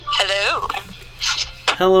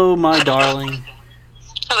Hello, my darling.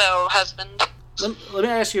 Hello, husband. Let me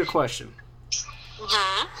ask you a question.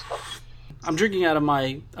 Mm-hmm. I'm drinking out of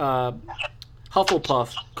my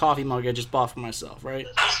Hufflepuff coffee mug I just bought for myself, right?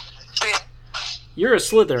 Yeah, You're a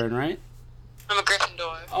Slytherin, right? I'm a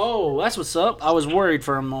Gryffindor. Oh, that's what's up. I was worried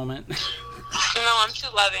for a moment. No, I'm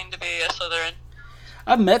too loving to be a Slytherin.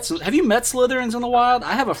 Have you met Slytherins in the wild?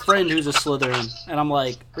 I have a friend who's a Slytherin, and I'm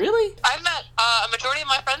like, really? I've met a majority of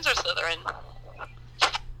my friends are Slytherin.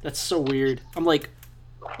 That's so weird. I'm like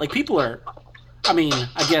people are, I mean,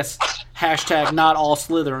 I guess, hashtag not all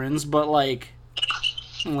Slytherins, but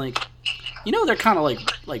I'm like, they're kind of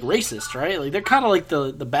like racist, right? Like, they're kind of like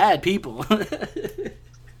the bad people.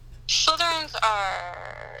 Slytherins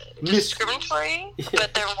are discriminatory,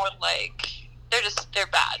 but they're more like, they're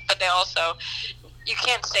bad, but they also, you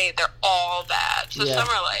can't say they're all bad. So Yeah. some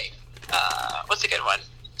are like, what's a good one?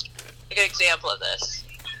 A good example of this.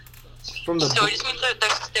 From the So it just means that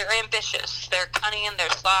they're ambitious, they're cunning, and they're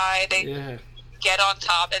sly, they yeah. get on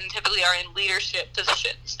top, and typically are in leadership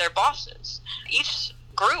positions. They're bosses. Each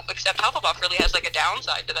group, except Hufflepuff, really has like a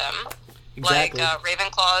downside to them. Exactly. Like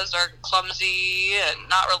Ravenclaws are clumsy and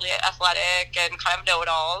not really athletic and kind of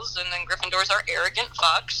know-it-alls, and then Gryffindors are arrogant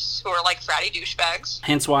fucks who are like fratty douchebags.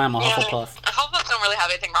 Hence why I'm a Yeah. Hufflepuff. Hufflepuffs don't really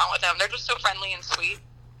have anything wrong with them. They're just so friendly and sweet.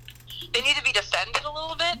 They need to be defended a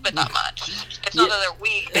little bit, but not much. It's not Yeah. that they're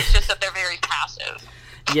weak, it's just that they're very passive.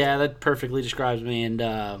 Yeah, that perfectly describes me, and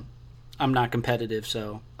I'm not competitive,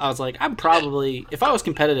 so I was like, I'm probably, if I was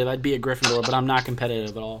competitive, I'd be a Gryffindor, but I'm not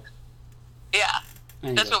competitive at all. Yeah,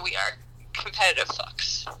 Anyway. that's what we are. Competitive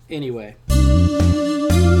fucks. Anyway.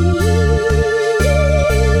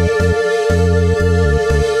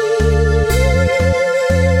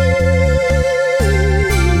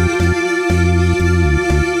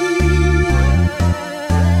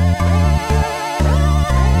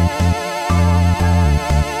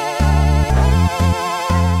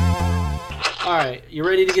 Alright, you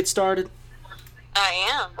ready to get started? I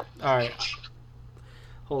am. Alright.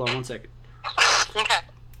 Hold on one second. Okay.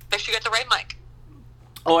 Make sure you get the right mic.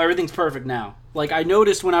 Oh, everything's perfect now. Like, I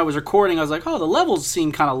noticed when I was recording, I was like, oh, the levels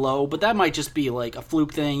seem kind of low, but that might just be, like, a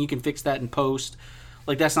fluke thing. You can fix that in post.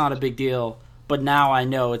 Like, that's not a big deal. But now I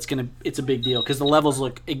know it's a big deal, because the levels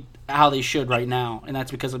look how they should right now, and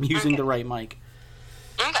that's because I'm using the right mic.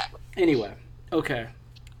 Okay. Anyway, okay.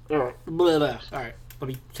 Alright, blah, blah. Alright, let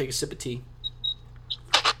me take a sip of tea.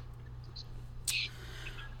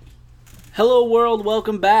 Hello, world.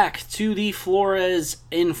 Welcome back to the Flores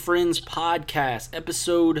and Friends podcast,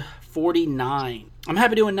 episode 49. I'm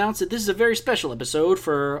happy to announce that this is a very special episode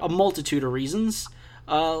for a multitude of reasons.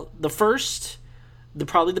 The first,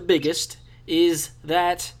 probably the biggest, is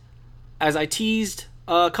that, as I teased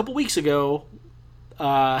a couple weeks ago,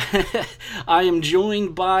 I am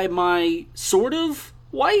joined by my sort of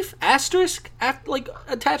wife, asterisk,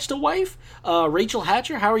 attached to wife, Rachel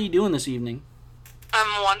Hatcher. How are you doing this evening?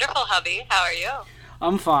 I'm wonderful, hubby. How are you?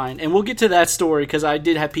 I'm fine, and we'll get to that story, because I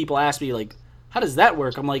did have people ask me, like, how does that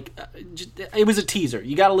work? I'm like, it was a teaser.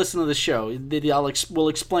 You got to listen to the show. We'll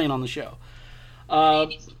explain on the show.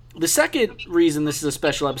 The second reason this is a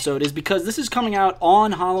special episode is because this is coming out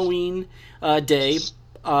on Halloween Day,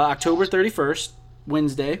 October 31st,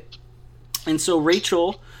 Wednesday. And so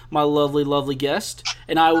Rachel, my lovely, lovely guest,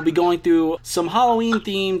 and I will be going through some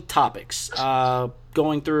Halloween-themed topics.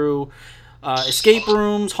 Going through escape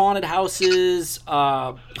rooms, haunted houses,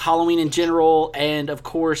 Halloween in general, and of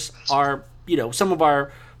course some of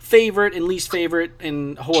our favorite and least favorite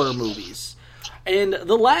in horror movies. And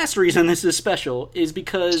the last reason this is special is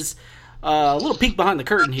because a little peek behind the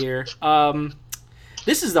curtain here.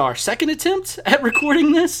 This is our second attempt at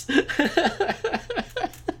recording this.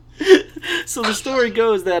 So the story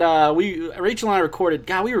goes that Rachel and I recorded.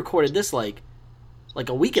 God, we recorded this like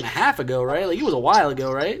a week and a half ago, right? Like, it was a while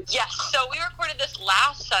ago, right? Yes, so we recorded this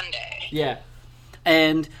last Sunday. Yeah.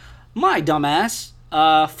 And my dumbass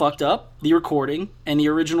fucked up the recording, and the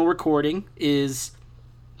original recording is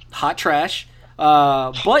hot trash.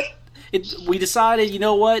 But we decided, you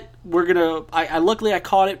know what? We're gonna. Luckily I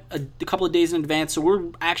caught it a couple of days in advance, so we're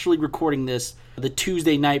actually recording this the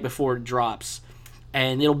Tuesday night before it drops,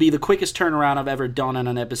 and it'll be the quickest turnaround I've ever done on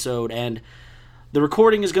an episode. And the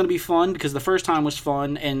recording is going to be fun because the first time was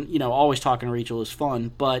fun, and, always talking to Rachel is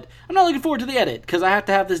fun, but I'm not looking forward to the edit because I have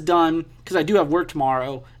to have this done because I do have work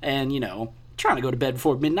tomorrow, and, trying to go to bed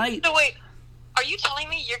before midnight. So wait, are you telling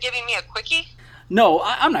me you're giving me a quickie? No,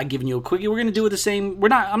 I'm not giving you a quickie. We're going to do it the same.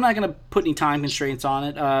 I'm not going to put any time constraints on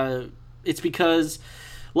it. It's because,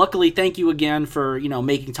 luckily, thank you again for,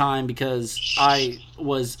 making time, because I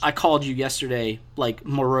called you yesterday, like,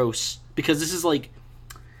 morose, because this is, like,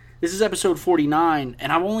 This is episode 49,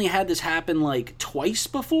 and I've only had this happen, like, twice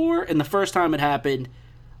before, and the first time it happened,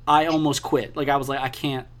 I almost quit. Like, I was like, I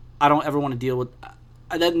don't ever want to deal with...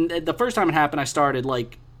 Then the first time it happened, I started,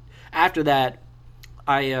 like, after that,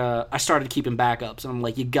 I started keeping backups, and I'm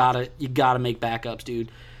like, you gotta make backups,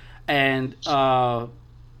 dude. And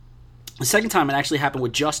the second time it actually happened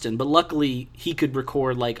with Justin, but luckily he could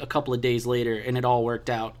record like a couple of days later, and it all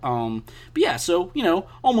worked out. But yeah, so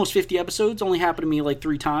almost 50 episodes, only happened to me like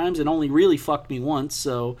 3 times, and only really fucked me once.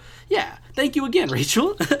 So yeah, thank you again,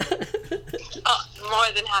 Rachel. More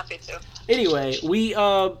than happy to. Anyway, we're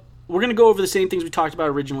gonna go over the same things we talked about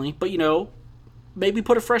originally, but maybe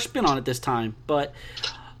put a fresh spin on it this time. But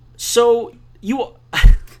so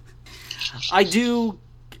I do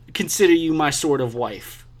consider you my sort of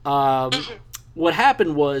wife. What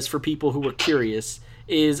happened was, for people who were curious,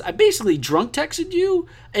 is I basically drunk texted you,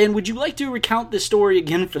 and would you like to recount this story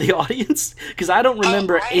again for the audience? Because I don't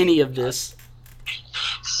remember any of this.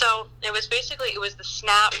 So it was the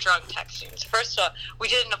Snap drunk texting. So first of all, we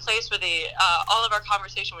did it in a place where all of our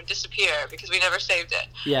conversation would disappear because we never saved it.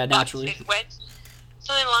 Yeah, naturally. It went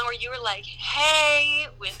something along where you were like, "Hey,"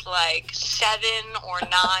 with like 7 or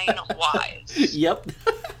 9 Y's. Yep.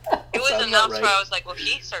 It was enough where I was like, well,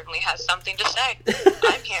 he certainly has something to say.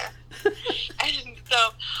 I'm here. And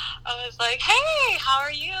so I was like, hey, how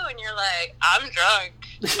are you? And you're like, I'm drunk,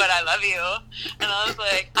 but I love you. And I was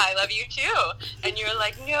like, I love you too. And you're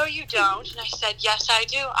like, no, you don't. And I said, yes, I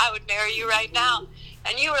do. I would marry you right now.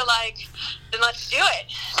 And you were like, then let's do it.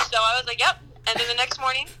 So I was like, yep. And then the next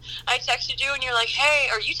morning, I texted you, and you're like,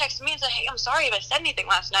 hey, or you texted me and said, hey, I'm sorry if I said anything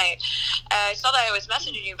last night. I saw that I was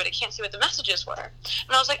messaging you, but I can't see what the messages were.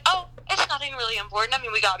 And I was like, oh, it's nothing really important. I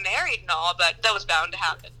mean, we got married and all, but that was bound to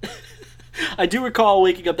happen. I do recall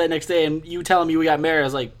waking up that next day and you telling me we got married. I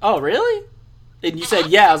was like, oh, really? And you said,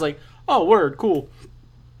 yeah. I was like, oh, word, cool.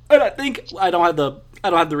 And I think I don't have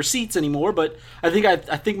the receipts anymore, but I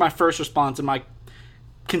think my first response and my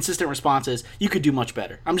consistent response is, you could do much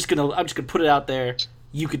better. I'm just gonna put it out there.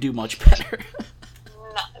 You could do much better.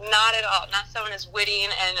 Not at all. Not someone as witty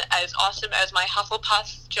and as awesome as my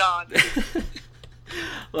Hufflepuff John.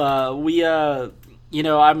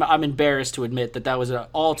 I'm embarrassed to admit that was an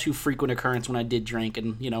all too frequent occurrence when I did drink,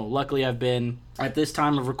 and luckily I've been at this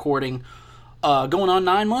time of recording going on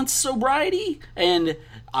 9 months sobriety, and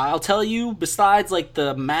I'll tell you, besides like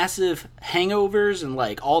the massive hangovers and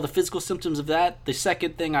like all the physical symptoms of that, the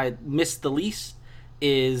second thing I missed the least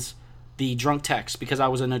is the drunk text, because I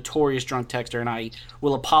was a notorious drunk texter, and I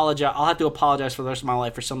will apologize. I'll have to apologize for the rest of my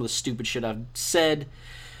life for some of the stupid shit I've said.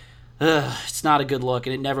 It's not a good look,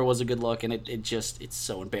 and it never was a good look, and it's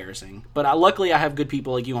so embarrassing. But luckily I have good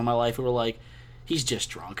people like you in my life who are like, he's just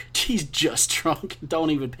drunk. He's just drunk.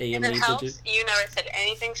 Don't even pay him any attention. You never said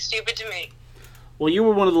anything stupid to me. Well, you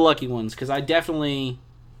were one of the lucky ones, because I definitely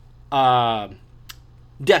have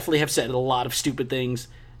said a lot of stupid things,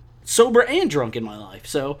 sober and drunk, in my life.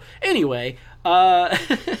 So, anyway. I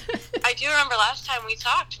do remember last time we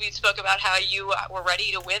talked, we spoke about how you were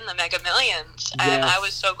ready to win the Mega Millions, and I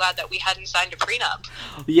was so glad that we hadn't signed a prenup.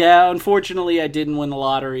 Yeah, unfortunately, I didn't win the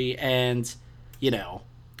lottery, and,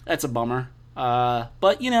 that's a bummer.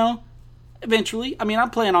 But, eventually, I mean,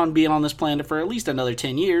 I'm planning on being on this planet for at least another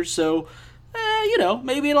 10 years, so...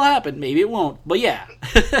 maybe it'll happen, maybe it won't. But yeah,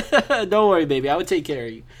 don't worry, baby. I would take care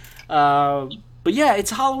of you. But yeah, it's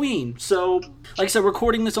Halloween. So, like I said,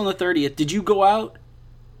 recording this on the 30th. Did you go out?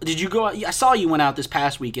 I saw you went out this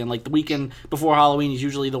past weekend. Like, the weekend before Halloween is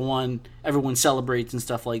usually the one everyone celebrates and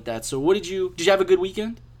stuff like that. So did you have a good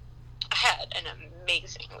weekend? I had an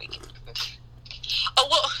amazing weekend. Oh,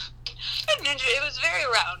 well... It was very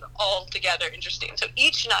round altogether interesting. So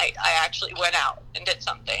each night I actually went out and did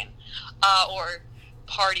something, or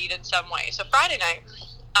partied in some way. So Friday night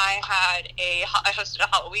I hosted a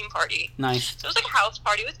Halloween party. Nice. So it was like a house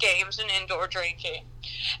party with games and indoor drinking.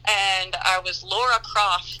 And I was Laura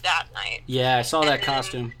Croft that night. Yeah, I saw that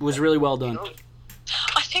costume. It was really well done.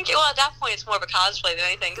 I think, at that point it's more of a cosplay than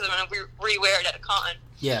anything, because I'm going to re-wear it at a con.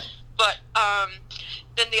 Yeah. But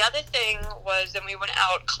then the other thing was, then we went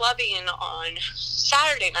out clubbing on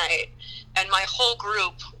Saturday night, and my whole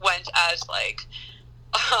group went as like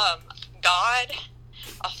God,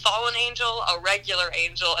 a fallen angel, a regular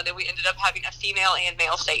angel, and then we ended up having a female and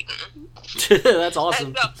male Satan. That's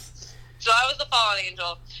awesome. So I was the fallen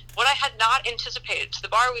angel. What I had not anticipated, to the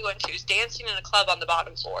bar we went to, is dancing in a club on the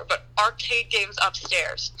bottom floor, but arcade games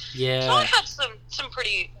upstairs. Yeah. So I had some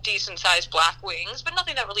pretty decent-sized black wings, but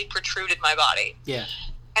nothing that really protruded my body. Yeah.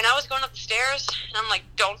 And I was going up the stairs, and I'm like,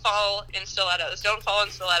 don't fall in stilettos, don't fall in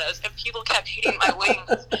stilettos. And people kept hitting my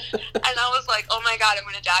wings. And I was like, oh my God, I'm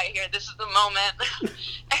going to die here. This is the moment.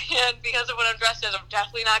 and because of what I'm dressed as, I'm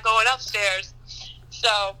definitely not going upstairs.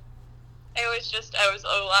 So it was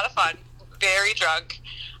a lot of fun. Very drunk.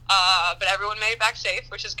 But everyone made it back safe,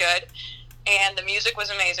 which is good. And the music was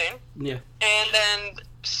amazing. Yeah. And then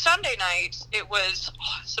Sunday night, it was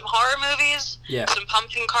some horror movies, some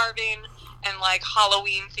pumpkin carving, and like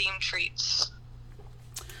Halloween-themed treats.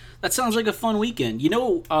 That sounds like a fun weekend. You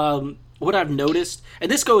know, what I've noticed, and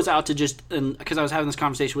this goes out to just, because I was having this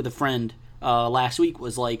conversation with a friend last week,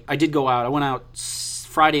 was like, I did go out. I went out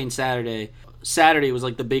Friday and Saturday. Saturday was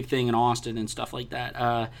like the big thing in Austin and stuff like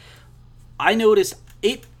that. I noticed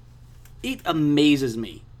it amazes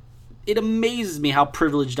me. It amazes me how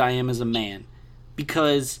privileged I am as a man,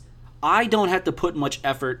 because I don't have to put much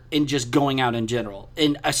effort in just going out in general,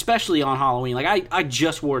 and especially on Halloween. Like, I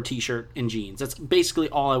just wore a t-shirt and jeans. That's basically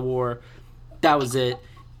all I wore. That was it.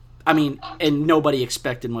 I mean, and nobody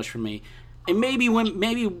expected much from me. And maybe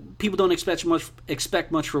people don't expect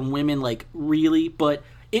much from women, like, really, but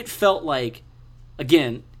it felt like,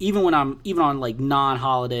 again, even on like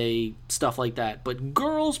non-holiday stuff like that, but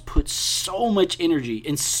girls put so much energy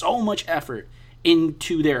and so much effort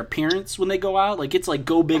into their appearance when they go out. Like, it's like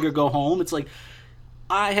go big or go home. It's like,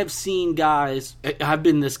 I have seen guys, I've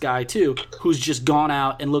been this guy too, who's just gone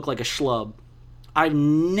out and looked like a schlub. I've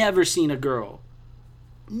never seen a girl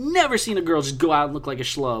just go out and look like a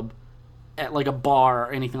schlub at like a bar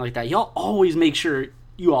or anything like that. Y'all always make sure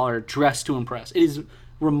you all are dressed to impress. It is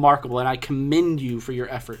remarkable, and I commend you for your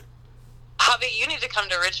effort. Javi, you need to come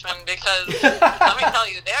to Richmond, because let me tell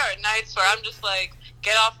you, there are nights where I'm just like,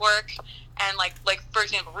 get off work, and like for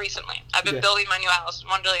example, recently, I've been building my new house,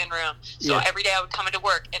 1 billion room, so every day I would come into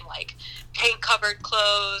work in like paint-covered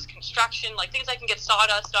clothes, construction, like things I can get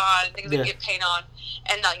sawdust on, things I can get paint on,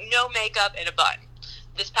 and like no makeup and a bun.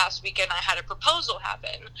 This past weekend, I had a proposal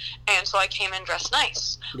happen, and so I came in dressed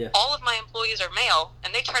nice. Yeah. All of my employees are male,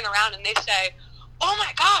 and they turn around and they say, "Oh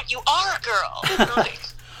my God, you are a girl." And I'm like,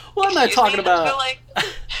 well, I'm not talking about. They're like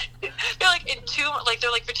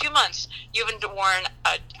for 2 months you haven't worn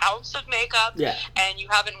an ounce of makeup, and you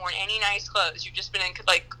haven't worn any nice clothes. You've just been in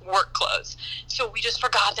like work clothes. So we just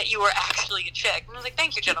forgot that you were actually a chick. And I was like,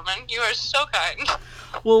 "Thank you, gentlemen. You are so kind."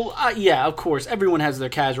 Well, yeah, of course, everyone has their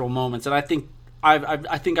casual moments, and I think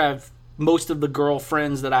I've most of the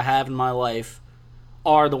girlfriends that I have in my life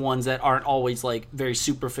are the ones that aren't always like very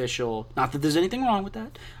superficial. Not that there's anything wrong with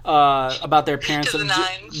that. About their appearance,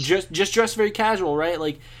 just dress very casual, right?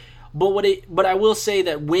 Like, but I will say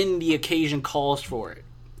that when the occasion calls for it,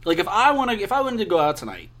 like if I wanted to go out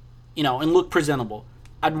tonight, you know, and look presentable,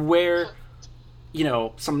 I'd wear, you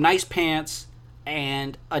know, some nice pants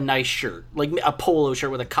and a nice shirt, like a polo shirt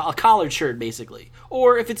with a collared shirt, basically.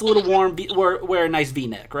 Or if it's a little warm, wear a nice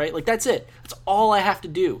V-neck, right? Like, that's it. That's all I have to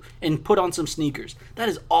do. And put on some sneakers. That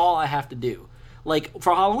is all I have to do. Like,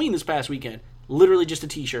 for Halloween this past weekend, literally just a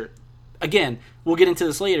t-shirt. Again, we'll get into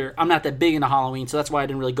this later. I'm not that big into Halloween, so that's why I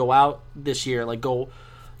didn't really go out this year, like go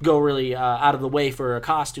really out of the way for a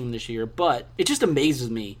costume this year. But it just amazes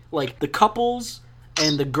me. Like, the couples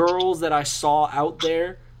and the girls that I saw out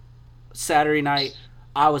there Saturday night,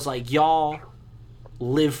 I was like, y'all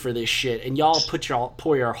live for this shit, and y'all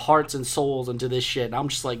pour your hearts and souls into this shit. And I'm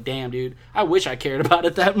just like, damn, dude, I wish I cared about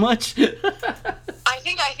it that much. I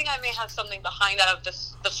think I may have something behind that of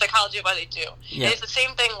the psychology of why they do. Yeah. And it's the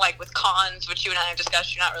same thing like with cons, which you and I have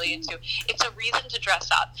discussed you're not really into. It's a reason to dress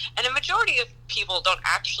up. And a majority of people don't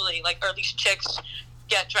actually, like, or at least chicks,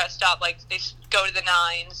 get dressed up. Like, they go to the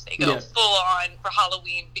nines, they go full on for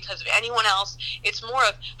Halloween. Because of anyone else, it's more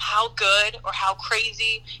of how good or how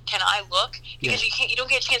crazy can I look, because you don't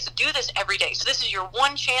get a chance to do this every day. So this is your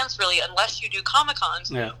one chance, really, unless you do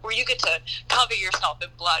Comic-Cons, where you get to cover yourself in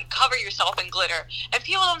blood, cover yourself in glitter, and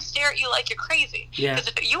people don't stare at you like you're crazy. Because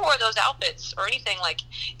if you wore those outfits or anything, like,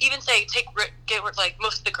 even say get like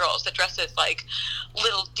most of the girls that dress as like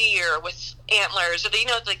little deer with antlers, or they, you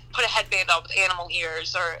know, like put a headband on with animal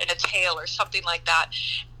ears or in a tail or something like that,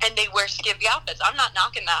 and they wear skimpy outfits. I'm not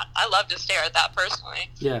knocking that. I love to stare at that personally.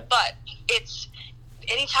 Yeah. But it's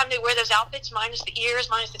anytime they wear those outfits, minus the ears,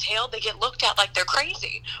 minus the tail, they get looked at like they're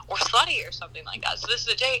crazy or slutty or something like that. So this is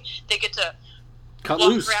the day they get to walk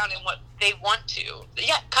around in what they want to.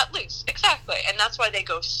 Yeah, cut loose. Exactly. And that's why they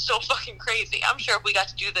go so fucking crazy. I'm sure if we got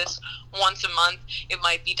to do this once a month, it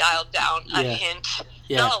might be dialed down a hint.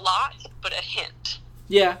 Yeah. Not a lot, but a hint.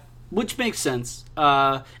 Yeah. Which makes sense.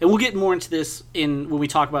 And we'll get more into this when we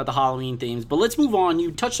talk about the Halloween themes. But let's move on.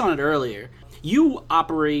 You touched on it earlier. You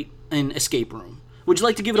operate an escape room. Would you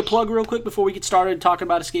like to give it a plug real quick before we get started talking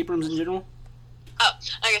about escape rooms in general? Oh,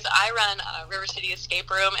 I guess I run River City Escape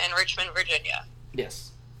Room in Richmond, Virginia.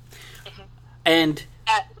 Yes. Mm-hmm. And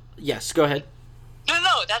yes, go ahead.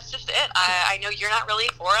 No, that's just it. I know you're not really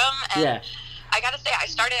for them, and Yeah. I gotta say, I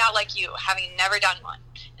started out like you, having never done one.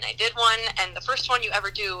 And I did one, and the first one you ever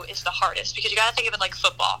do is the hardest, because you gotta think of it like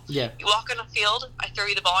football. Yeah. You walk on a field, I throw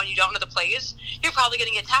you the ball, and you don't know the plays, you're probably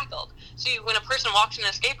gonna get tackled. So when a person walks in an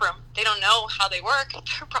escape room, they don't know how they work,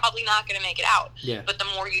 they're probably not gonna make it out. Yeah. But the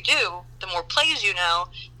more you do, the more plays you know,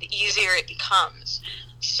 the easier it becomes.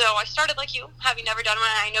 So I started like you, having never done one,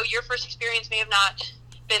 and I know your first experience may have not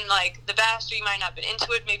been like the best, or you might not have been into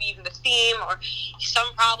it, maybe even the theme, or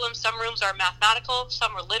some problems. Some rooms are mathematical,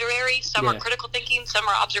 some are literary, some are critical thinking, some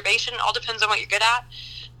are observation. All depends on what you're good at.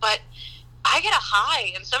 But I get a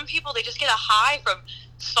high, and some people, they just get a high from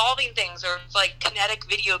solving things, or like kinetic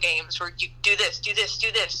video games where you do this,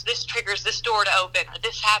 this triggers this door to open, or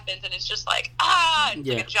this happens, and it's just like, it's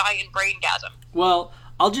like a giant braingasm. Well,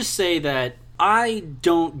 I'll just say that I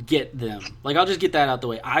don't get them. Like, I'll just get that out the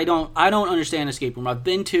way. I don't understand escape room. I've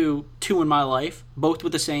been to 2 in my life, both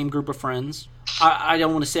with the same group of friends. I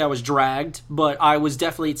don't want to say I was dragged, but I was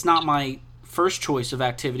definitely, it's not my first choice of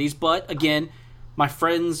activities, but again, my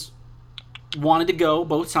friends wanted to go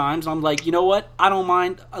both times. I'm like, you know what? I don't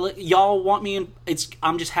mind. Y'all want me in,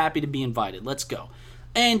 I'm just happy to be invited. Let's go.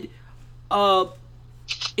 And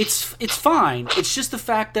it's fine. It's just the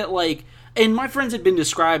fact that, like, and my friends had been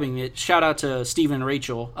describing it. Shout out to Steven and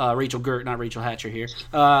Rachel. Rachel Gert, not Rachel Hatcher here.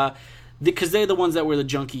 Because they're the ones that were the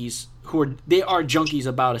junkies they are junkies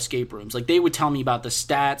about escape rooms. Like, they would tell me about the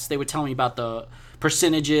stats. They would tell me about the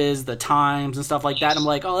percentages, the times, and stuff like that. I'm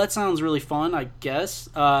like, oh, that sounds really fun, I guess.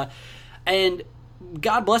 And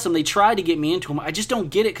God bless them. They tried to get me into them. I just don't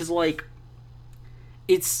get it because, like,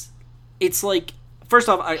 it's like, first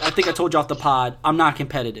off, I think I told you off the pod, I'm not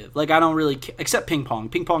competitive. Like, I don't really, except ping pong.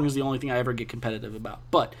 Ping pong is the only thing I ever get competitive about.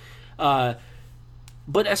 But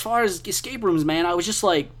as far as escape rooms, man, I was just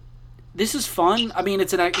like, this is fun. I mean,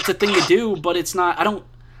 it's a thing to do, but it's not.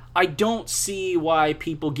 I don't see why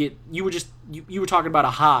people get. You were talking about a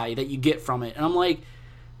high that you get from it, and I'm like,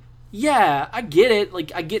 yeah, I get it.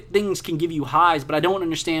 Like, I get things can give you highs, but I don't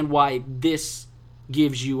understand why this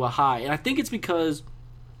gives you a high. And I think it's because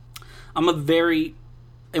I'm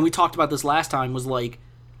and we talked about this last time, was like,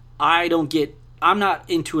 I'm not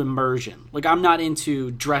into immersion. Like, I'm not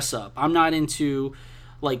into dress up. I'm not into,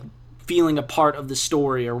 like, feeling a part of the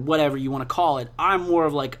story or whatever you want to call it. I'm more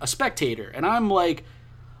of, like, a spectator. And I'm like,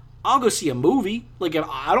 I'll go see a movie. Like,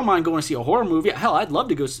 I don't mind going to see a horror movie. Hell, I'd love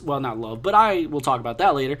to go, well, not love, but I will talk about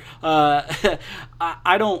that later.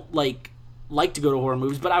 I don't, like to go to horror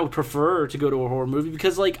movies, but I would prefer to go to a horror movie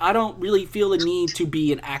because, like, I don't really feel the need to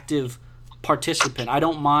be an active participant. I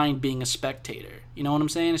don't mind being a spectator. You know what I'm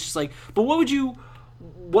saying? It's just like, but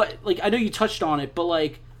like, I know you touched on it, but,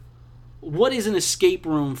 like, what is an escape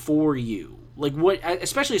room for you? Like, what,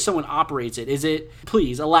 especially if someone operates it, is it,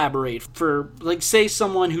 please elaborate for, like, say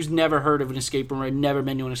someone who's never heard of an escape room or never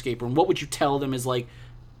been to an escape room, what would you tell them is, like,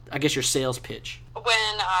 I guess your sales pitch? When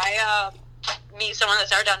I meet someone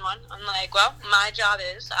that's never done one, I'm like, well, my job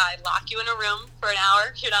is I lock you in a room for an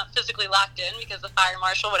hour. You're not physically locked in because the fire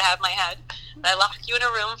marshal would have my head. But I lock you in a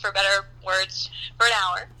room, for better words, for an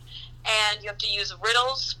hour. And you have to use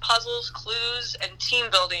riddles, puzzles, clues, and team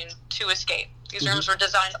building to escape. These rooms were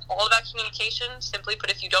designed all about communication. Simply put,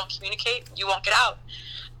 if you don't communicate, you won't get out.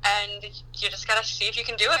 And you just got to see if you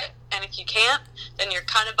can do it. And if you can't, then you're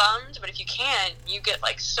kind of bummed. But if you can, you get,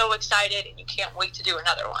 like, so excited and you can't wait to do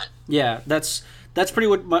another one. Yeah, that's pretty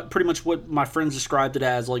much what my friends described it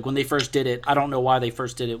as. Like, when they first did it, I don't know why they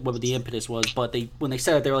first did it, what the impetus was, but when they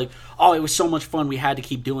said it, they were like, oh, it was so much fun, we had to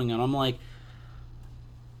keep doing it. And I'm like,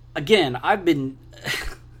 again, I've been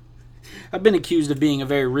accused of being a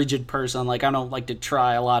very rigid person. Like, I don't like to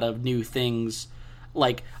try a lot of new things.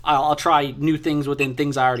 Like, I'll try new things within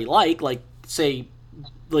things I already like. Like, say,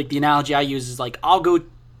 like, the analogy I use is, like,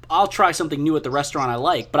 I'll try something new at the restaurant I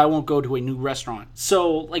like, but I won't go to a new restaurant.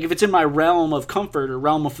 So, like, if it's in my realm of comfort or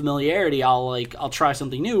realm of familiarity, I'll try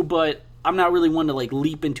something new, but I'm not really one to, like,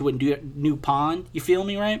 leap into a new pond. You feel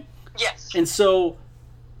me, right? Yes. And so,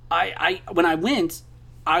 when I went,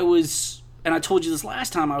 and I told you this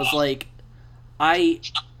last time, I was like,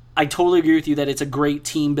 I totally agree with you that it's a great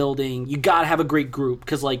team building. You gotta have a great group,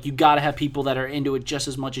 because, like, you gotta have people that are into it just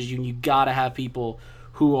as much as you, and you gotta have people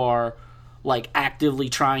who are, like, actively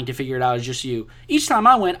trying to figure it out as just you. Each time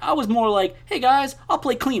I went, I was more like, hey guys, I'll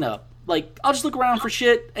play cleanup. Like, I'll just look around for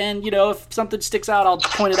shit, and, you know, if something sticks out, I'll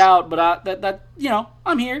point it out, but you know,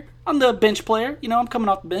 I'm here. I'm the bench player, you know, I'm coming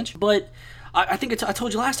off the bench. But I think I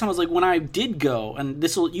told you last time, I was like, when I did go, and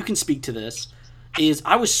you can speak to this, is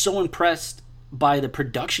I was so impressed by the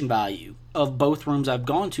production value of both rooms I've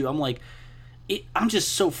gone to. I'm like, I'm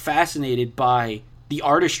just so fascinated by the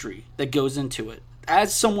artistry that goes into it.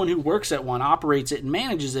 as someone who works at one, operates it and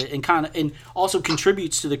manages it, and also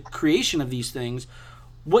contributes to the creation of these things,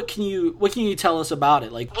 what can you tell us about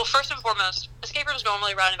it? Like, well, first and foremost, escape rooms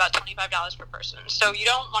normally run about $25 per person, so you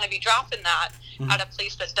don't want to be dropping that at a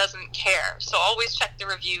place that doesn't care. So always check the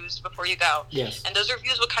reviews before you go. Yes. And those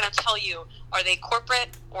reviews will kind of tell you, are they corporate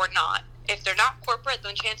or not? If they're not corporate,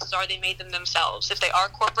 then chances are they made them themselves. If they are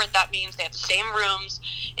corporate, that means they have the same rooms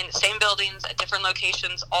in the same buildings at different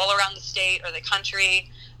locations all around the state or the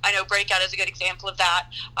country. I know Breakout is a good example of that.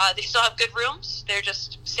 They still have good rooms. They're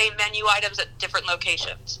just same menu items at different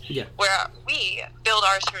locations. Yeah. Where we build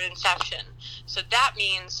ours for inception. So that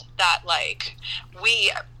means that, like,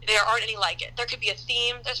 there aren't any like it. There could be a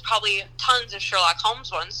theme. There's probably tons of Sherlock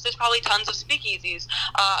Holmes ones. There's probably tons of speakeasies.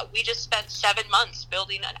 We just spent 7 months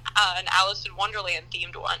building an Alice in Wonderland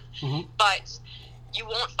themed one. Mm-hmm. But you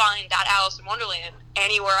won't find that Alice in Wonderland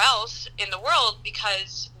anywhere else in the world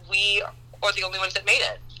because we are the only ones that made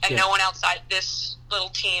it. And no one outside this little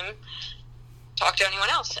team talked to anyone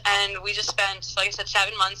else. And we just spent, like I said,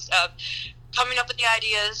 7 months of coming up with the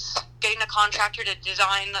ideas, getting a contractor to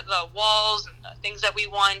design the walls and the things that we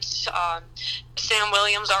want. Sam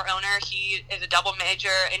Williams, our owner, he is a double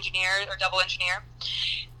engineer,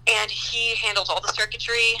 and he handles all the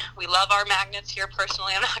circuitry. We love our magnets here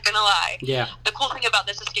personally, I'm not going to lie. Yeah. The cool thing about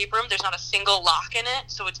this escape room, there's not a single lock in it,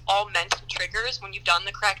 so it's all mental triggers. When you've done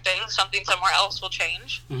the correct thing, something somewhere else will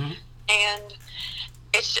change. Mm-hmm. And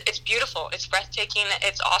it's beautiful. It's breathtaking.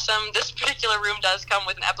 It's awesome. This particular room does come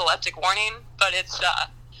with an epileptic warning, but it's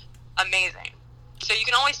amazing. So you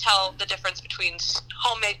can always tell the difference between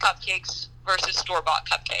homemade cupcakes versus store-bought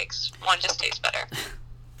cupcakes. One just tastes better.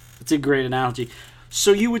 That's a great analogy.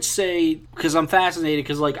 So you would say, because I'm fascinated,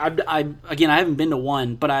 because like I haven't been to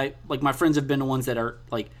one, but my friends have been to ones that are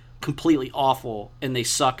like completely awful and they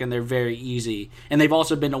suck and they're very easy, and they've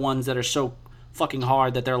also been to ones that are so fucking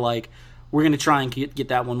hard that they're like, we're gonna try and get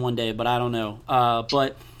that one day, but I don't know.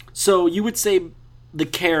 But so you would say the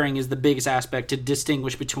caring is the biggest aspect to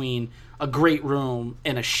distinguish between a great room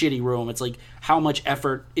and a shitty room. It's like how much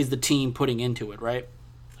effort is the team putting into it, right?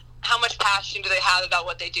 How much passion do they have about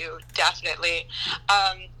what they do? Definitely.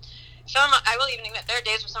 I will even admit there are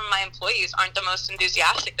days where some of my employees aren't the most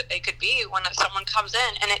enthusiastic that they could be when someone comes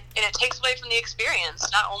in, and it takes away from the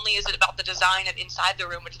experience. Not only is it about the design of inside the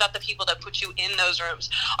room, it's about the people that put you in those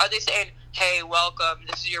rooms. Are they saying, hey, welcome,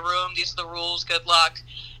 this is your room, these are the rules, good luck,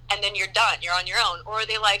 and then you're done, you're on your own? Or are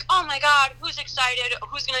they like, oh my god, who's excited,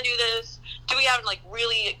 who's going to do this? Do we have, like,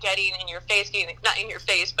 really getting in your face, not in your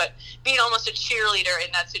face, but being almost a cheerleader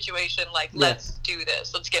in that situation, like, let's do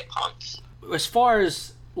this, let's get pumped. As far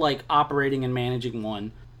as like operating and managing one,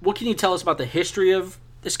 what can you tell us about the history of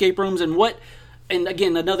escape rooms, and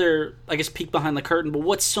again, another, I guess, peek behind the curtain, but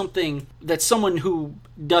what's something that someone who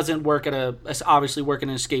doesn't work obviously work in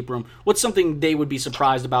an escape room, what's something they would be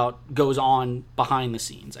surprised about goes on behind the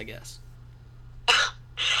scenes, I guess?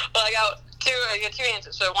 Well, I got two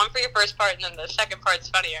answers. So one for your first part, and then the second part's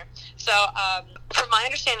funnier. So, from my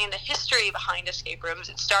understanding, the history behind escape rooms,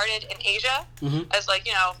 it started in Asia as like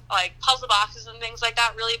puzzle boxes and things like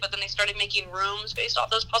that, really. But then they started making rooms based off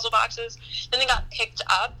those puzzle boxes. Then they got picked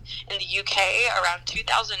up in the UK around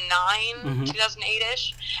 2009,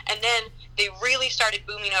 2008-ish, and then they really started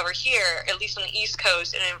booming over here, at least on the East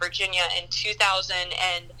Coast and in Virginia, in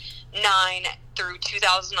 2009 through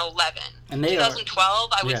 2011. And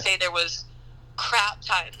 2012, I would say there was crap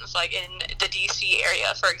tons, like in the DC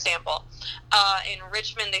area, for example. In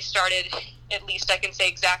Richmond, they started, at least I can say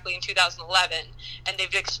exactly, in 2011, and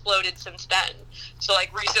they've exploded since then. So,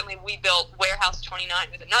 like, recently we built Warehouse 29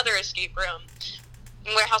 with another escape room.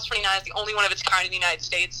 And Warehouse 29 is the only one of its kind in the United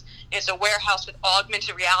States. It's a warehouse with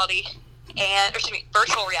augmented reality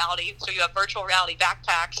virtual reality. So you have virtual reality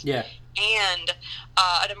backpacks. Yeah. And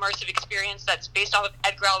an immersive experience that's based off of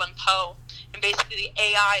Edgar Allan Poe. And basically the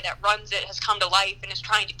AI that runs it has come to life and is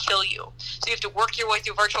trying to kill you. So you have to work your way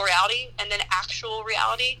through virtual reality and then actual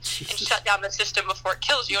reality and shut down the system before it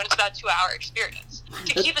kills you. And it's about a 2-hour experience.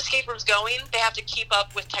 To keep escape rooms going, they have to keep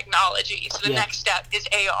up with technology. So the next step is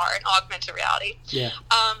AR and augmented reality. Yeah.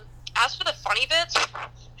 As for the funny bits,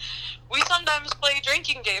 we sometimes play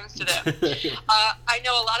drinking games to them. I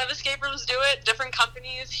know a lot of escape rooms do it. Different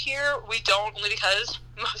companies here, we don't, only because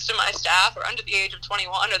most of my staff are under the age of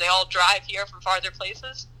 21, or they all drive here from farther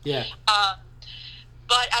places. Yeah.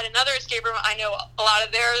 But at another escape room, I know a lot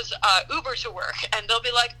of theirs Uber to work, and they'll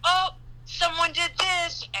be like, oh, someone did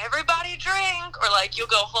this, everybody drink. Or like, you'll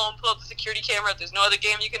go home, pull up the security camera, if there's no other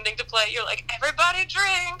game you can think to play, you're like, everybody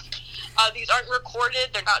drink. These aren't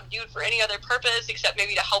recorded. They're not viewed for any other purpose except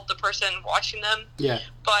maybe to help the person watching them. Yeah.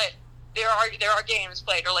 But there are games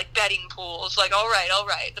played, or like betting pools. Like, all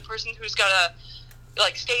right, the person who's gonna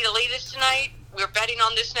like stay the latest tonight, we're betting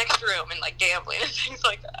on this next room, and like gambling and things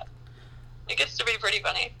like that. It gets to be pretty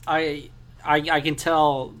funny. I can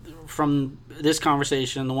tell from this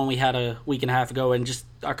conversation, the one we had a week and a half ago, and just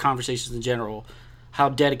our conversations in general, how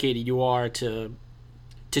dedicated you are to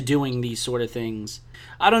doing these sort of things.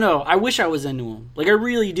 I don't know. I wish I was into them. Like, I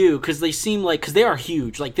really do, because they seem like... Because they are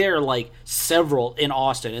huge. Like, there are, like, several in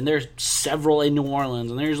Austin, and there's several in New Orleans,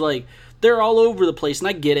 and there's, like... They're all over the place, and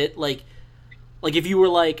I get it. Like if you were,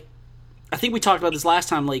 like... I think we talked about this last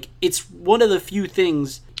time. Like, it's one of the few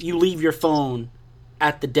things you leave your phone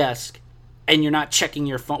at the desk, and you're not checking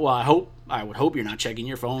your phone. Well, I would hope you're not checking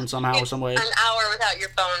your phone somehow or some way. An hour without your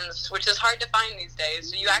phones, which is hard to find these days.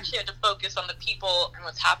 So you actually have to focus on the people and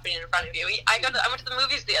what's happening in front of you. I went to the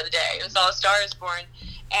movies the other day and saw A Star Is Born,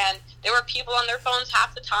 and there were people on their phones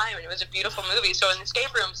half the time, and it was a beautiful movie. So in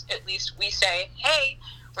escape rooms, at least we say, hey,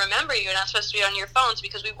 remember, you're not supposed to be on your phones,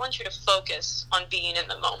 because we want you to focus on being in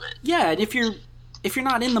the moment. Yeah, and if you're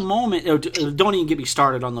not in the moment, don't even get me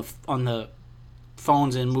started on the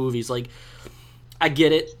phones in movies. Like, I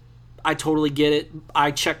get it. I totally get it. I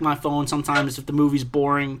check my phone sometimes if the movie's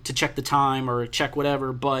boring, to check the time or check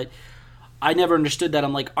whatever, but I never understood that.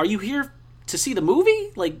 I'm like, are you here to see the movie?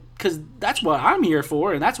 Like, because that's what I'm here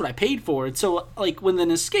for, and that's what I paid for. And so, like, when in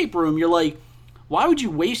an escape room, you're like, why would you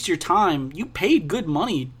waste your time? You paid good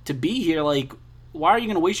money to be here. Like, why are you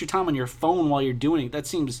going to waste your time on your phone while you're doing it? That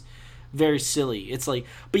seems very silly. It's like,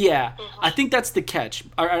 but yeah, I think that's the catch.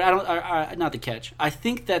 Not the catch. I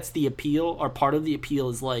think that's the appeal, or part of the appeal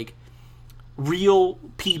is, like, real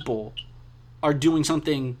people are doing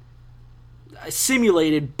something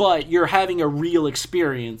simulated, but you're having a real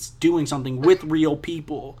experience doing something with real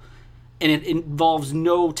people, and it involves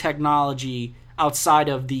no technology outside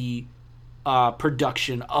of the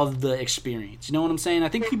production of the experience. You know what I'm saying? I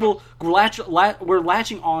think people we're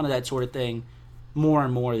latching on to that sort of thing more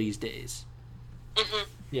and more these days. Mm-hmm.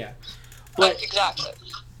 Yeah, but exactly.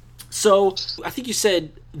 So I think you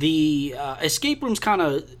said the escape rooms kind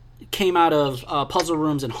of came out of puzzle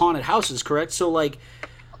rooms and haunted houses, correct? So, like,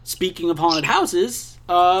 speaking of haunted houses,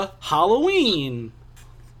 Halloween.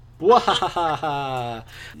 Wahahaha.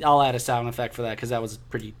 I'll add a sound effect for that, because that was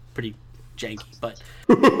pretty janky. But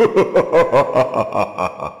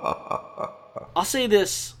I'll say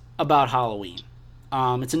this about Halloween.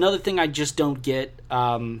 It's another thing I just don't get,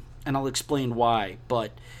 and I'll explain why.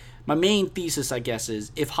 But my main thesis, I guess,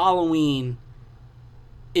 is if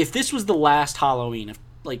this was the last Halloween, if,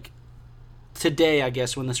 like, today, I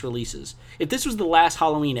guess, when this releases, if this was the last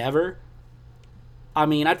Halloween ever, I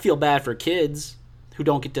mean, I'd feel bad for kids who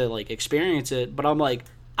don't get to, like, experience it, but I'm like,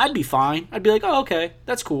 I'd be fine. I'd be like, oh, okay,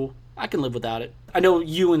 that's cool. I can live without it. I know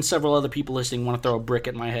you and several other people listening want to throw a brick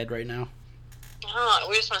at my head right now. Oh,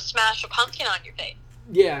 we just want to smash a pumpkin on your face.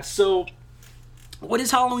 Yeah, so what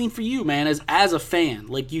is Halloween for you, man, as a fan?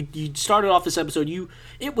 Like, you started off this episode,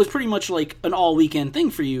 it was pretty much like an all-weekend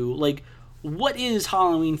thing for you. Like, what is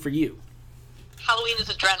Halloween for you? Halloween is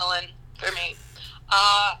adrenaline for me.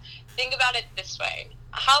 Think about it this way.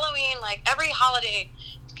 Halloween, like, every holiday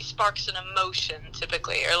sparks an emotion,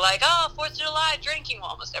 typically. Or, like, 4th of July, drinking. Well,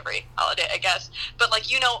 almost every holiday, I guess. But, like,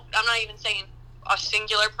 I'm not even saying a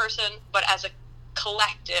singular person, but as a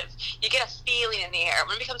collective, you get a feeling in the air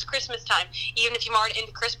when it becomes Christmas time. Even if you aren't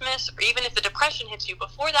into Christmas, or even if the depression hits you,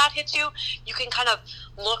 before that hits you, you can kind of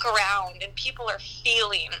look around and people are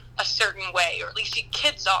feeling a certain way, or at least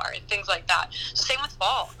kids are, and things like that. Same with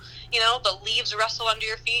fall. The leaves rustle under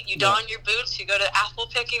your feet, you don your boots, you go to apple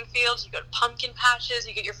picking fields, you go to pumpkin patches,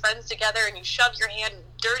 you get your friends together and you shove your hand in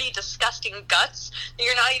dirty, disgusting guts that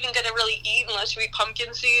you're not even going to really eat unless you eat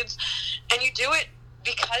pumpkin seeds, and you do it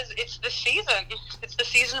because it's the season. It's the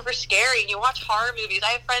season for scary. And you watch horror movies.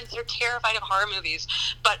 I have friends that are terrified of horror movies.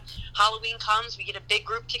 But Halloween comes, we get a big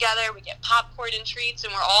group together, we get popcorn and treats,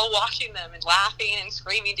 and we're all watching them and laughing and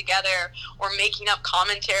screaming together, or making up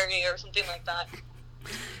commentary or something like that.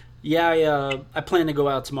 Yeah, I plan to go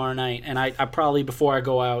out tomorrow night, and I probably, before I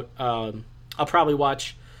go out, I'll probably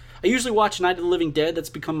watch... I usually watch Night of the Living Dead.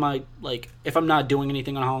 That's become my, like, if I'm not doing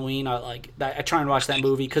anything on Halloween, I try and watch that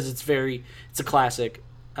movie because it's a classic,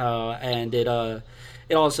 and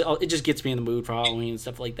it just gets me in the mood for Halloween and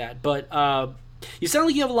stuff like that. But you sound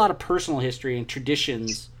like you have a lot of personal history and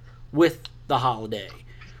traditions with the holiday.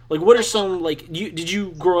 Like, what are some, like, did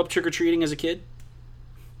you grow up trick-or-treating as a kid?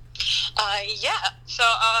 Yeah. So,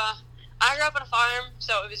 I grew up on a farm,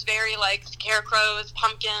 so it was very, like, scarecrows,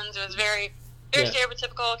 pumpkins. It was very Very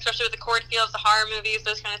stereotypical, especially with the cornfields, the horror movies,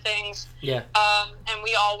 those kind of things. Yeah. And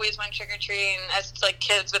we always went trick-or-treating as, like,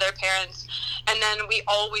 kids with our parents. And then we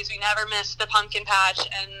never missed the pumpkin patch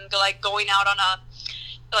and, like, going out on a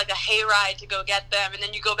hayride to go get them. And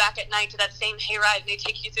then you go back at night to that same hayride and they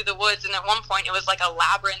take you through the woods. And at one point it was like a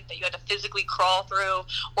labyrinth that you had to physically crawl through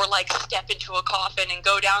or, like, step into a coffin and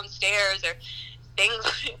go downstairs or things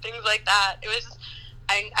like that. It was,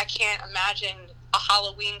 I can't imagine a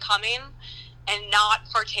Halloween coming and not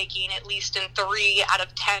partaking at least in 3 out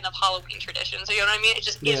of 10 of Halloween traditions. You know what I mean? It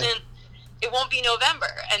just isn't, it won't be November.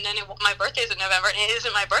 And then my birthday's in November and it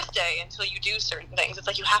isn't my birthday until you do certain things. It's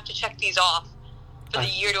like you have to check these off for the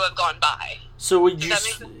year to have gone by. So would you,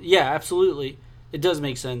 yeah, absolutely. It does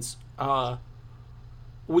make sense.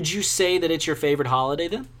 Would you say that it's your favorite holiday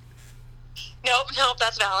then? Nope,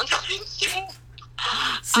 that's Valentine's Day.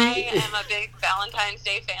 I am a big Valentine's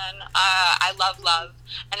Day fan. I love.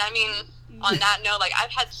 And I mean, on that note, like, I've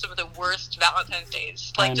had some of the worst Valentine's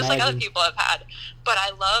Days, like, just like other people have had. But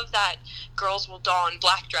I love that girls will don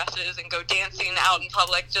black dresses and go dancing out in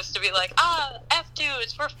public just to be like, F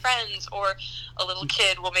dudes, we're friends. Or a little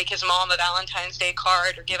kid will make his mom a Valentine's Day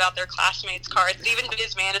card or give out their classmates cards. Even if it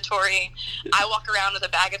is mandatory, I walk around with a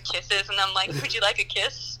bag of kisses and I'm like, would you like a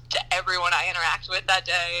kiss? To everyone I interact with that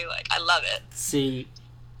day. Like, I love it. See,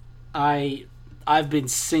 I've been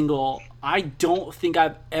single. I don't think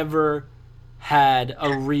I've ever had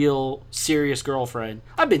a real serious girlfriend.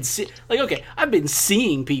 I've been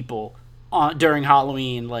seeing people during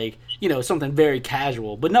Halloween, like, you know, something very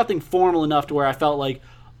casual, but nothing formal enough to where I felt like,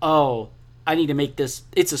 oh, I need to make this,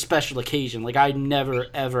 it's a special occasion. Like, I never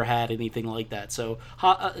ever had anything like that. So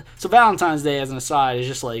Valentine's Day, as an aside, is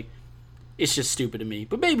just like, it's just stupid to me.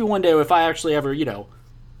 But maybe one day if I actually ever, you know,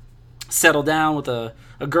 settle down with a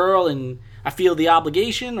girl and I feel the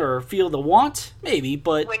obligation or feel the want, maybe,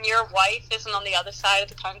 but... When your wife isn't on the other side of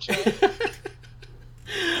the country.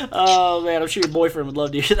 Oh, man, I'm sure your boyfriend would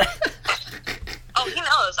love to hear that. Oh, he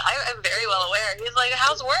knows. I'm very well aware. He's like,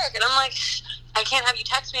 how's work? And I'm like, I can't have you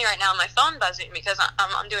text me right now. My phone buzzing because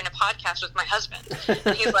I'm doing a podcast with my husband.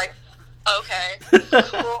 And he's like, okay,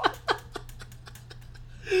 cool.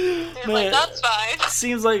 He's like, that's fine.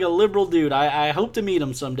 Seems like a liberal dude. I hope to meet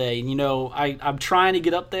him someday. And, you know, I'm trying to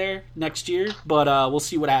get up there next year, but we'll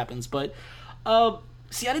see what happens. But,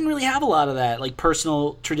 see, I didn't really have a lot of that, like,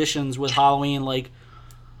 personal traditions with Halloween. Like,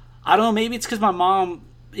 I don't know, maybe it's because my mom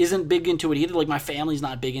isn't big into it either. Like, my family's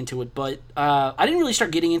not big into it. But I didn't really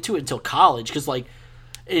start getting into it until college because, like,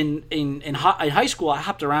 in high school, I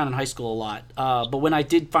hopped around in high school a lot. But when I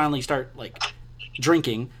did finally start, like,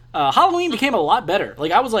 drinking... Halloween became a lot better.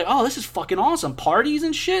 Like, I was like, oh, this is fucking awesome. Parties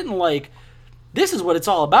and shit, and, like, this is what it's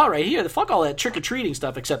all about right here. Fuck all that trick-or-treating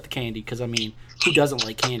stuff except the candy, because, I mean, who doesn't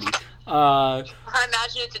like candy? I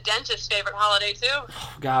imagine it's a dentist's favorite holiday, too.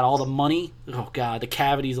 Oh, God, all the money. Oh, God, the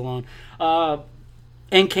cavities alone.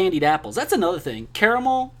 And candied apples. That's another thing.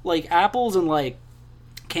 Caramel, like, apples and, like,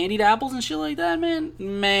 candied apples and shit like that, man.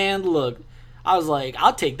 Man, look. I was like,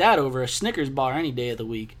 I'll take that over a Snickers bar any day of the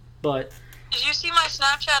week. But... Did you see my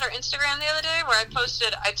Snapchat or Instagram the other day where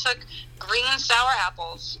I took green sour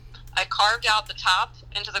apples, I carved out the top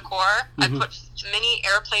into the core, I put mini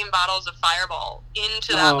airplane bottles of Fireball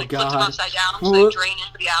into that, flipped them upside down so they drain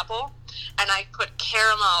into the apple, and I put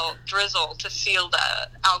caramel drizzle to seal the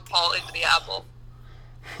alcohol into the apple.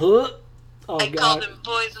 I called them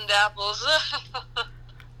poisoned apples.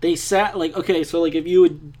 They sat, like, okay, so, like, if you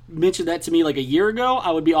would mention that to me, like, a year ago,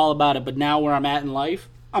 I would be all about it, but now where I'm at in life...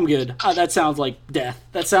 I'm good. That sounds like death.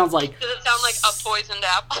 That sounds like... Does it sound like a poisoned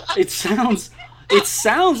apple? It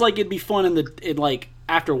sounds like it'd be fun in like,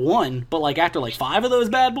 after one, but, like, after, like, 5 of those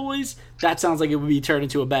bad boys, that sounds like it would be turned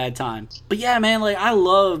into a bad time. But, yeah, man, like, I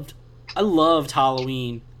loved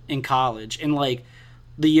Halloween in college and, like,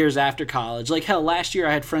 the years after college. Like, hell, last year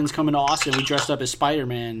I had friends come into Austin. We dressed up as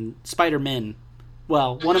Spider-Men.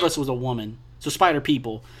 Well, one of us was a woman. So, Spider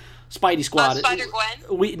People. Spidey Squad.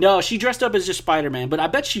 Spider-Gwen? No, she dressed up as just Spider-Man, but I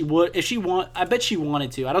bet she would I bet she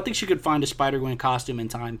wanted to. I don't think she could find a Spider-Gwen costume in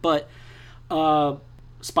time, but we called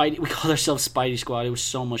ourselves Spidey Squad. It was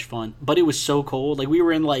so much fun, but it was so cold. Like, we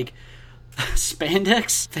were in, like,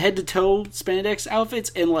 spandex, head to toe spandex outfits,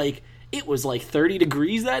 and, like, it was like 30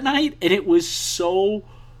 degrees that night, and it was so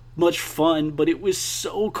much fun, but it was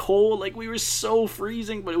so cold. Like, we were so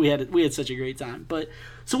freezing, but we had such a great time. But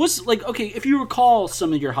so what's, like, okay, if you recall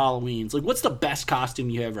some of your Halloweens, like, what's the best costume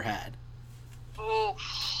you ever had? Ooh.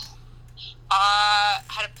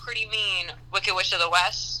 Had a pretty mean Wicked Witch of the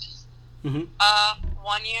West. Mm-hmm.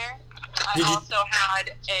 1 year. I also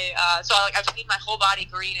had I've painted my whole body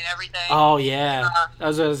green and everything. Oh, yeah.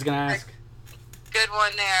 That's what I was going to ask. good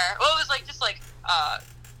one there. Well, it was like just like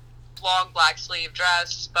long black sleeve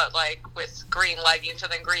dress, but like with green leggings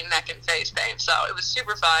and then green neck and face paint. So it was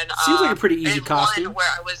super fun. Seems like a pretty easy costume. One where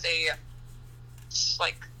I was a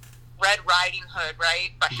like Red Riding Hood, right?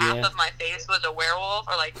 But half of my face was a werewolf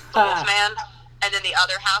or like the Wolfman, and then the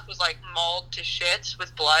other half was like mauled to shit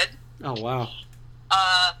with blood. Oh wow.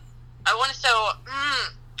 I want to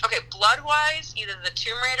okay, blood wise, either the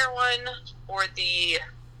Tomb Raider one or the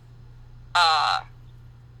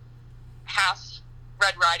half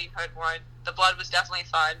Red Riding Hood one. The blood was definitely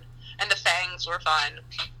fun, and the fangs were fun.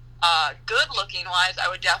 Good looking wise, I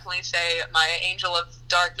would definitely say my Angel of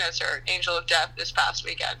Darkness or Angel of Death this past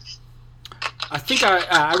weekend. I think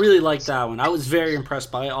I really liked that one. I was very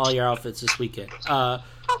impressed by all your outfits this weekend.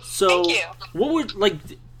 So thank you. What would like?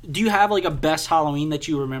 Do you have like a best Halloween that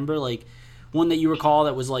you remember? Like one that you recall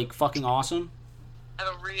that was like fucking awesome? I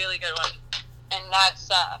have a really good one, and that's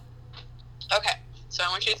okay. So I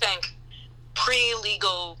want you to think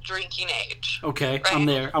pre-legal drinking age. Okay, right? I'm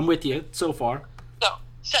there. I'm with you so far. So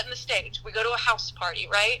setting the stage, we go to a house party,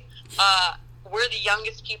 right? We're the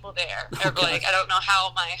youngest people there. Like, I don't know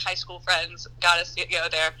how my high school friends got us to go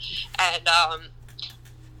there. And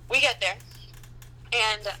we get there.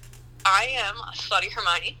 And I am a slutty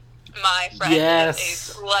Hermione. My friend is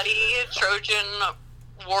a slutty Trojan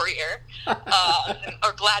warrior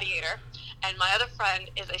or gladiator. And my other friend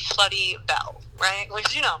is a slutty Belle, right?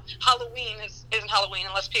 Which, you know, Halloween isn't Halloween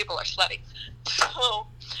unless people are slutty. So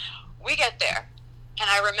we get there. And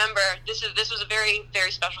I remember this was a very, very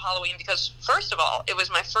special Halloween because, first of all, it was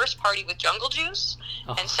my first party with Jungle Juice.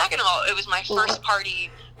 Oh. And second of all, it was my first party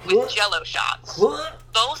with Jell-O shots.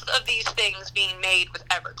 Both of these things being made with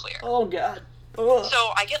Everclear. Oh, God.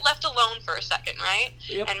 So I get left alone for a second, right?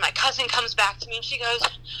 Yep. And my cousin comes back to me and she goes,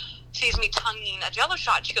 sees me tonguing a Jell-O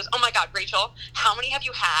shot. She goes, oh, my God, Rachel, how many have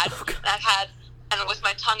you had? And with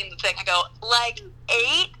my tongue in the thing, I go, like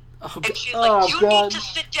 8? And she's like, you need to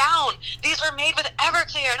sit down. These are made with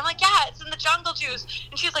Everclear. And I'm like, yeah, it's in the Jungle Juice.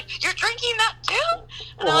 And she's like, you're drinking that too?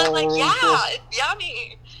 And I was like, yeah, it's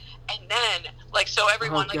yummy. And then, like, so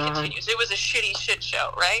everyone, continues. It was a shitty shit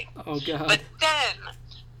show, right? Oh, God. But then,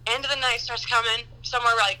 end of the night starts coming,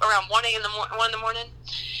 somewhere like around 1 in the morning.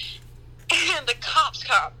 And the cops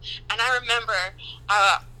come. And I remember,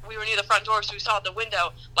 we were near the front door, so we saw at the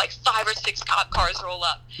window like 5 or 6 cop cars roll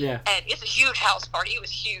up. Yeah. And it's a huge house party. It was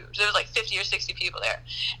huge. There was like 50 or 60 people there.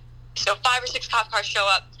 So 5 or 6 cop cars show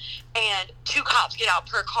up, and 2 cops get out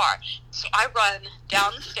per car. So I run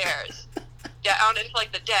down the stairs, down into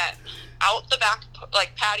like the den, out the back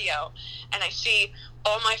like patio, and I see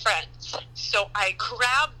all my friends. So I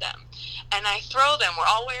grab them and I throw them. We're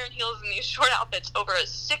all wearing heels and these short outfits over a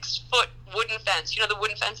 6-foot wooden fence. You know the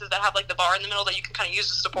wooden fences that have like the bar in the middle that you can kind of use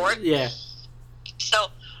as support? Yeah. So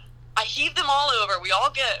I heave them all over. We all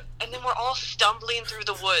get, and then we're all stumbling through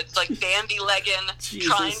the woods, like Bambi legging,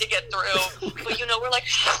 trying to get through. But you know, we're like,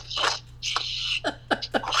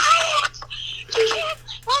 quiet! You can't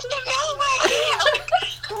let them know we're here! Like,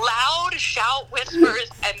 loud shout whispers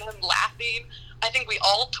and then laughing. I think we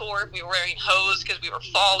all tore. We were wearing hose because we were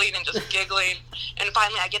falling and just giggling. And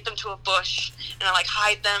finally, I get them to a bush, and I, like,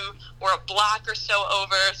 hide them. We're a block or so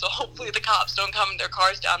over, so hopefully the cops don't come in their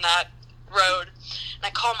cars down that road. And I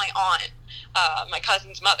call my aunt, my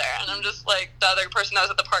cousin's mother, and I'm just, like, the other person that was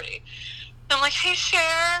at the party. And I'm like, hey,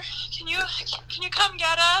 Cher, can you come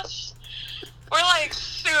get us? We're, like,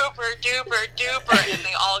 super duper duper, and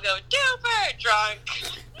they all go duper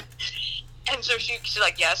drunk. And so she's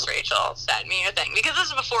like, yes, Rachel, send me your thing. Because this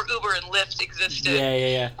is before Uber and Lyft existed.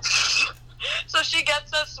 Yeah. So she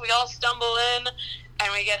gets us, we all stumble in,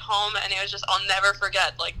 and we get home, and it was just, I'll never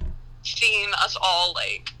forget, like, seeing us all,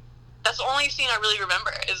 like, that's the only scene I really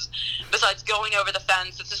remember is, besides going over the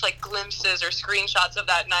fence, it's just, like, glimpses or screenshots of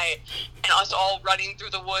that night, and us all running through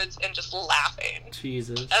the woods and just laughing.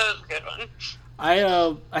 Jesus. That was a good one.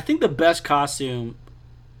 I think the best costume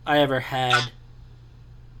I ever had,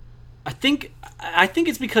 I think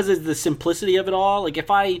it's because of the simplicity of it all. Like, if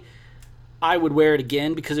I would wear it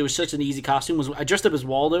again because it was such an easy costume. Was I dressed up as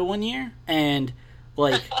Waldo one year, and,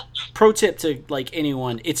 like, pro tip to, like,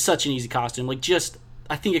 anyone, it's such an easy costume. Like, just,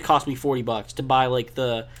 I think it cost me $40 to buy, like,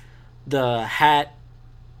 the hat,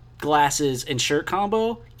 glasses, and shirt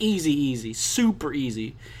combo. Easy, super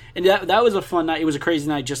easy. And that was a fun night. It was a crazy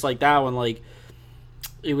night just like that one. Like,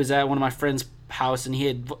 it was at one of my friend's house, and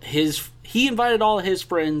he invited all of his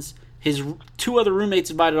friends. His 2 other roommates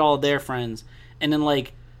invited all of their friends. And then,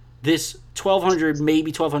 like, this 1,200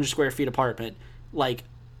 square feet apartment, like,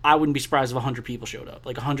 I wouldn't be surprised if 100 people showed up.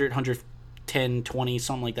 Like, 100, 110, 20,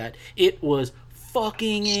 something like that. It was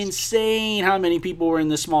fucking insane how many people were in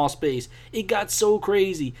this small space. It got so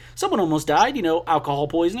crazy. Someone almost died, alcohol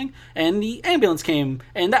poisoning, and the ambulance came,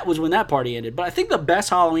 and that was when that party ended. But I think the best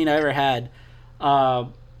Halloween I ever had,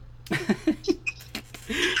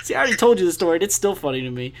 see, I already told you the story, and it's still funny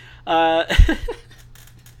to me.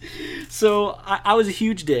 So I was a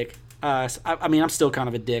huge dick. I mean, I'm still kind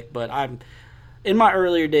of a dick, but in my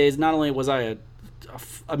earlier days, not only was I a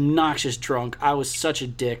obnoxious drunk, I was such a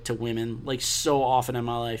dick to women, like, so often in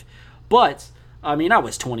my life. But I mean, I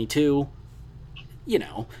was 22,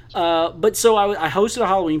 but so I hosted a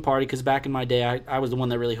Halloween party, because back in my day, I was the one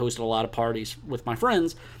that really hosted a lot of parties with my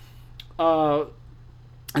friends. And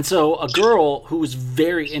so a girl who was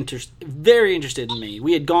very interested in me,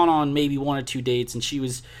 we had gone on maybe 1 or 2 dates, and she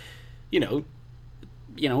was,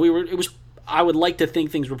 I would like to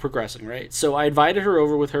think things were progressing, right? So I invited her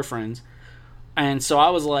over with her friends. And so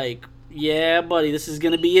I was like, yeah, buddy, this is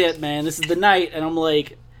going to be it, man. This is the night. And I'm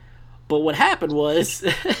like, but what happened was,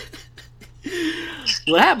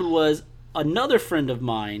 another friend of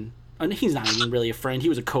mine, and he's not even really a friend, he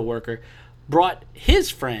was a coworker, brought his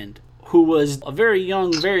friend, who was a very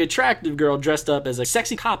young, very attractive girl dressed up as a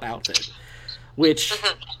sexy cop outfit. Which,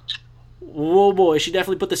 whoa boy, she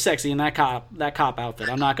definitely put the sexy in that cop outfit,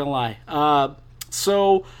 I'm not going to lie.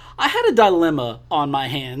 So I had a dilemma on my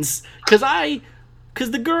hands, because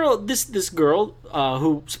the girl, this girl,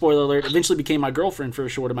 who, spoiler alert, eventually became my girlfriend for a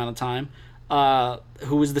short amount of time,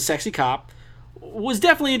 who was the sexy cop, was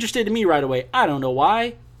definitely interested in me right away. I don't know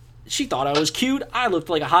why. She thought I was cute. I looked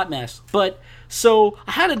like a hot mess. But, so,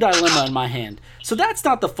 I had a dilemma in my hand. So that's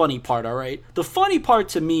not the funny part, alright? The funny part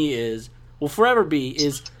to me will forever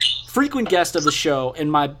be, frequent guest of the show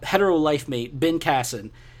and my hetero life mate, Ben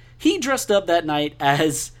Casson. He dressed up that night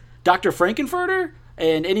as Dr. Frankenfurter,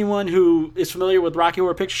 and anyone who is familiar with Rocky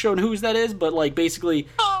Horror Picture Show and whose that is, but, like, basically,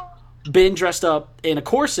 Ben dressed up in a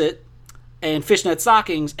corset and fishnet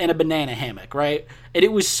stockings and a banana hammock, right? And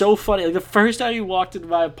it was so funny. Like, the first time he walked into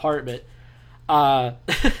my apartment, I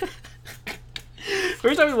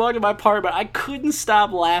couldn't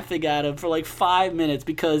stop laughing at him for, like, 5 minutes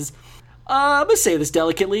because, I'm gonna say this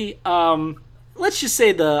delicately, let's just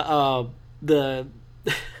say the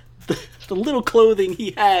little clothing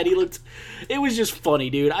he had, it was just funny,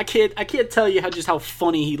 dude. I can't tell you how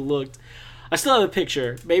funny he looked. I still have a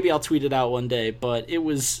picture. Maybe I'll tweet it out one day, but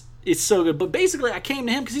it's so good. But basically, I came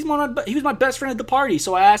to him because he was my best friend at the party.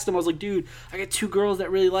 So I asked him, I was like, dude, I got 2 girls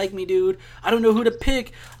that really like me, dude. I don't know who to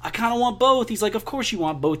pick. I kind of want both. He's like, of course you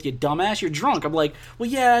want both, you dumbass. You're drunk. I'm like, well,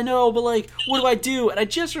 yeah, I know, but, like, what do I do? And I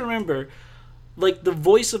just remember, like, the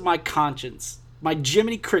voice of my conscience, my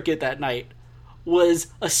Jiminy Cricket that night, was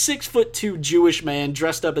a 6'2" Jewish man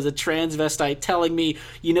dressed up as a transvestite telling me,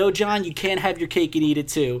 John, you can't have your cake and eat it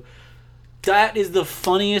too. That is the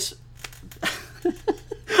funniest.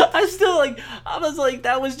 I was like,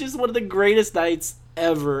 that was just one of the greatest nights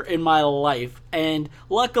ever in my life. And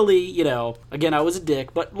luckily, again, I was a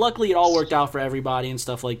dick, but luckily it all worked out for everybody and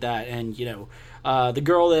stuff like that. And, the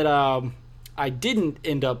girl that I didn't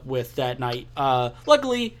end up with that night,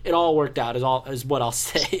 luckily it all worked out is what I'll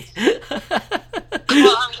say.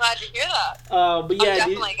 Well, I'm glad to hear that. But yeah, I'm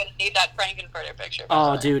definitely gonna need that Frankenfurter picture.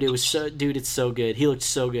 Oh, dude, it's so good. He looked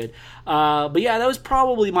so good. But yeah, that was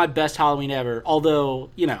probably my best Halloween ever. Although,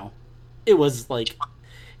 it was like,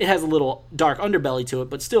 it has a little dark underbelly to it,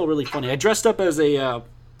 but still really funny. I dressed up as a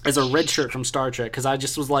red shirt from Star Trek because I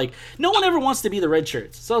just was like, no one ever wants to be the red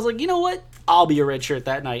shirts. So I was like, you know what? I'll be a red shirt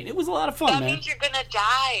that night. It was a lot of fun, man. That means you're gonna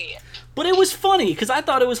die. But it was funny because I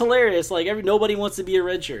thought it was hilarious. Like, nobody wants to be a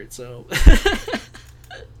red shirt, so.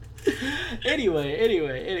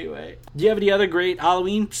 Anyway. Do you have any other great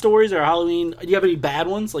Halloween stories or Halloween? Do you have any bad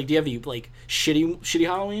ones? Like, do you have any, like, shitty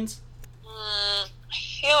Halloweens? I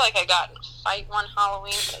feel like I got in a fight one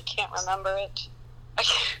Halloween, but I can't remember it.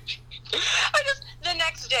 The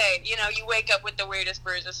next day, you wake up with the weirdest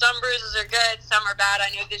bruises. Some bruises are good, some are bad.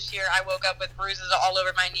 I know this year I woke up with bruises all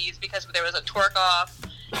over my knees because there was a torque off.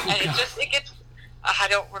 And it gets, I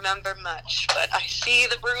don't remember much, but I see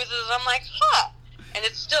the bruises, I'm like, huh. And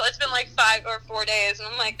it's been like 5 or 4 days, and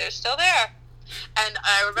I'm like, they're still there. And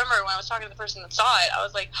I remember when I was talking to the person that saw it, I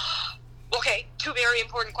was like, okay, 2 very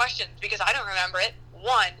important questions, because I don't remember it.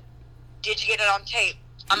 1, did you get it on tape?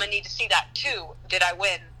 I'm going to need to see that. 2, did I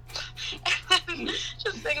win?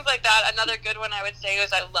 Just things like that. Another good one I would say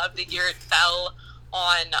was I love the year it fell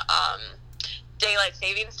on daylight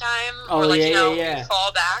savings time. Yeah.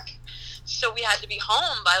 Fall back. So we had to be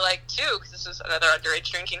home by like 2 because this was another underage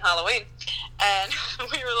drinking Halloween. And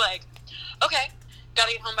we were like, okay,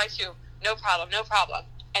 gotta get home by 2. No problem.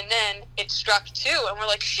 And then it struck 2, and we're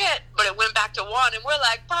like, shit, but it went back to 1, and we're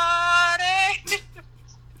like, party!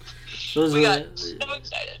 We got so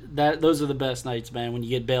excited. Those are the best nights, man, when you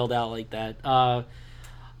get bailed out like that. Are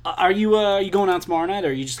you going out tomorrow night, or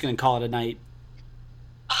are you just going to call it a night?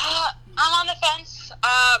 I'm on the fence.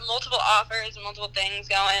 Multiple offers, multiple things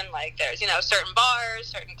going. Like, there's, certain bars,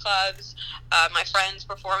 certain clubs. My friend's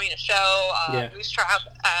performing a show, Moose Trap.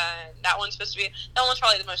 That one's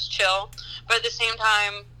probably the most chill. But at the same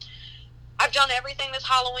time, I've done everything this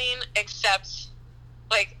Halloween except,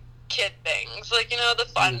 like, kid things. Like, the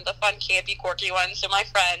fun campy, quirky ones. So my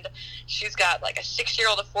friend, she's got, like, a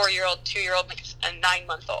 6-year-old, a 4-year-old, 2-year-old, like a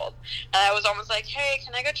 9-month-old. And I was almost like, hey,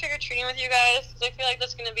 can I go trick-or-treating with you guys? Because I feel like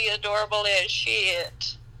that's going to be adorable as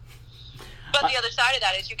shit. But the other side of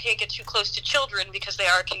that is you can't get too close to children because they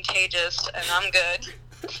are contagious, and I'm good.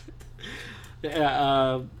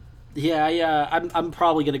 I'm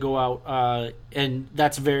probably going to go out, and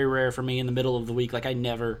that's very rare for me in the middle of the week. Like, I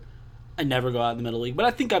never go out in the middle of the week, but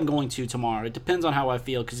I think I'm going to tomorrow. It depends on how I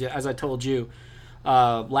feel, because as I told you,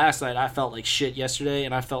 last night I felt like shit yesterday,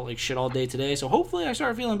 and I felt like shit all day today, so hopefully I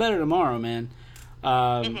start feeling better tomorrow, man.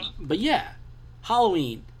 But yeah,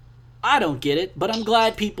 Halloween. I don't get it, but I'm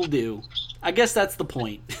glad people do. I guess that's the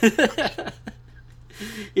point.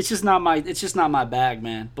 It's just not my bag,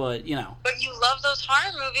 man. But But you love those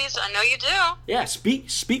horror movies. I know you do. Yeah.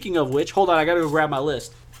 Speaking of which, hold on. I gotta go grab my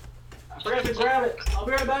list. I forgot to grab it. I'll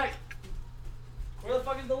be right back. Where the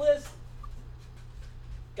fuck is the list?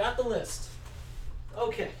 Got the list.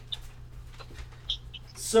 Okay.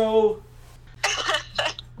 So,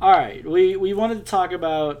 all right. We wanted to talk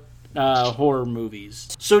about horror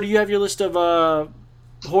movies. So, do you have your list of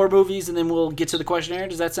horror movies, and then we'll get to the questionnaire?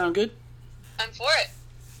 Does that sound good? I'm for it.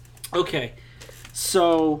 Okay.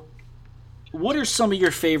 So, what are some of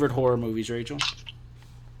your favorite horror movies, Rachel?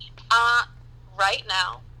 Right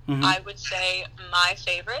now, I would say my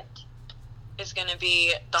favorite is going to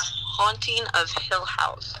be The Haunting of Hill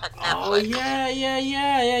House at Netflix. Oh,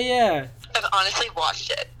 yeah. I've honestly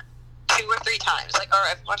watched it 2 or 3 times. Or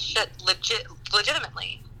I've watched it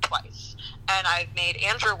legitimately twice. And I've made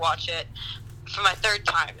Andrew watch it for my 3rd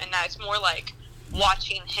time. And now it's more like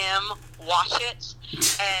watching him watch it.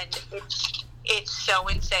 And it's so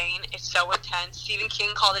insane. It's so intense. Stephen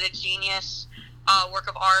King called it a genius work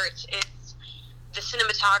of art. It's the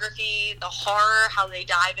cinematography, the horror, how they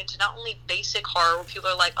dive into not only basic horror where people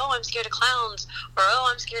are like, oh, I'm scared of clowns, or oh,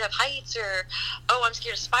 I'm scared of heights, or oh, I'm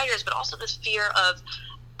scared of spiders, but also this fear of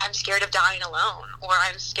I'm scared of dying alone, or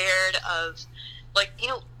I'm scared of,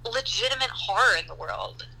 legitimate horror in the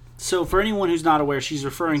world. So for anyone who's not aware, she's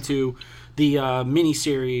referring to the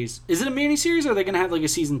miniseries. Is it a miniseries, or are they going to have like a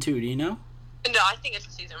season 2? Do you know? No, I think it's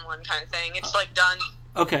a season 1 kind of thing. It's done.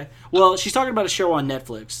 Okay. Well, she's talking about a show on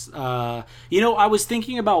Netflix. I was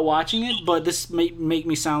thinking about watching it, but this may make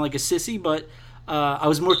me sound like a sissy, but I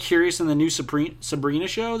was more curious in the new Sabrina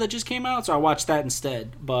show that just came out, so I watched that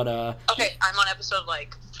instead. But okay, I'm on episode 4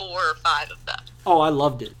 or 5 of that. Oh, I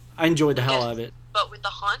loved it. I enjoyed the hell out of it. But with the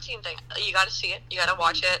haunting thing, you got to see it. You got to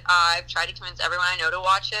watch it. I've tried to convince everyone I know to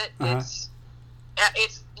watch it.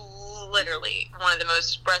 It's literally one of the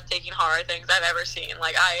most breathtaking horror things I've ever seen.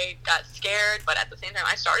 I got scared, but at the same time,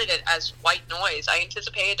 I started it as white noise. I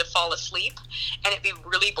anticipated to fall asleep, and it'd be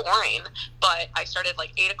really boring. But I started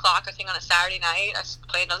 8 o'clock, I think, on a Saturday night. I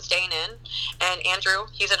planned on staying in. And Andrew,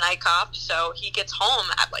 he's a night cop, so he gets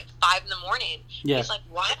home at 5 in the morning. Yeah. He's like,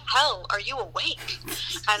 why the hell are you awake?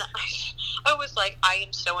 And I was like, I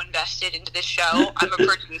am so invested into this show. I'm a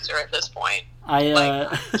producer at this point. I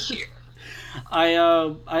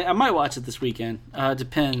might watch it this weekend.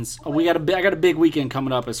 Depends. I got a big weekend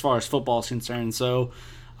coming up as far as football is concerned, so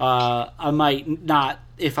I might not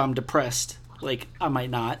if I'm depressed. I might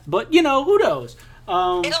not, but who knows?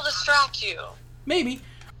 It'll distract you. Maybe.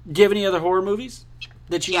 Do you have any other horror movies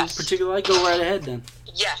that you particularly like? Go right ahead then.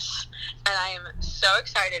 Yes, and I am so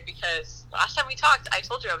excited because last time we talked, I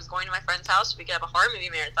told you I was going to my friend's house so we could have a horror movie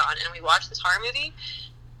marathon, and we watched this horror movie,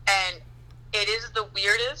 and it is the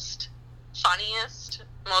weirdest, funniest,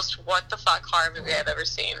 most what-the-fuck horror movie I've ever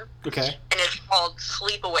seen. Okay. And it's called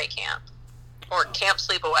Sleepaway Camp, or Camp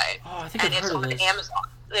Sleepaway. Oh, I think I've heard of this. And it's on Amazon.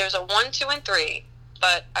 There's a 1, 2, and 3,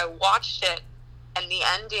 but I watched it, and the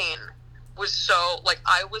ending was so,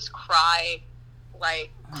 I was crying.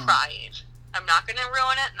 I'm not going to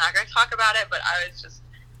ruin it, I'm not going to talk about it, but I was just,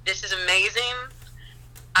 this is amazing.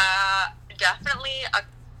 Definitely a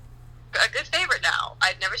good favorite now.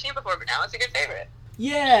 I'd never seen it before, but now it's a good favorite.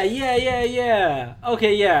 Yeah.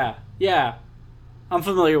 Okay, yeah. I'm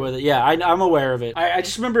familiar with it. Yeah, I'm aware of it. I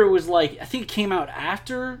just remember it was like, I think it came out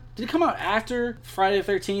after. Did it come out after Friday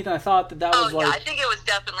the 13th? And I thought that was like. Oh, yeah, I think it was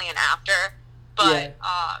definitely an after. But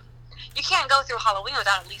you can't go through Halloween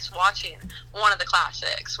without at least watching one of the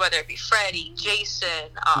classics, whether it be Freddy, Jason,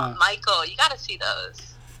 Michael. You got to see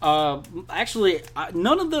those. Actually, I'm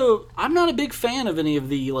not a big fan of any of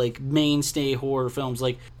the, like, mainstay horror films.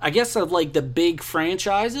 Like, I guess of, like, the big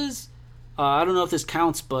franchises. I don't know if this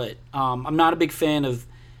counts, but I'm not a big fan of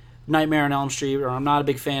Nightmare on Elm Street, or I'm not a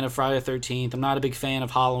big fan of Friday the 13th. I'm not a big fan of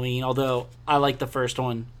Halloween, although I like the first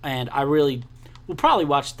one, and I really will probably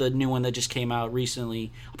watch the new one that just came out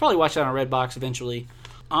recently. I'll probably watch that on Redbox eventually.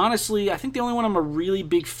 Honestly, I think the only one I'm a really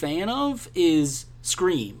big fan of is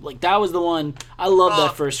Scream. Like, that was the one. I love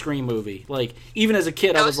that first Scream movie. Like, even as a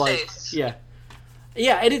kid, I was like, yeah.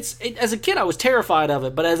 Yeah, and as a kid, I was terrified of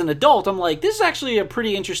it, but as an adult, I'm like, this is actually a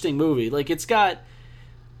pretty interesting movie. Like, it's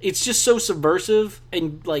just so subversive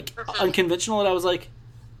and, like, unconventional that I was like,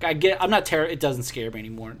 I'm not terrified. It doesn't scare me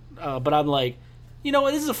anymore. But I'm like, you know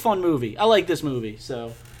what, this is a fun movie. I like this movie,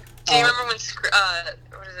 so. Do you remember when,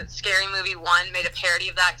 Scary Movie 1 made a parody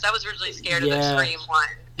of that? Because I was originally scared of the Scream 1.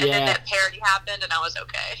 And then that parody happened, and I was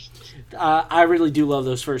okay. I really do love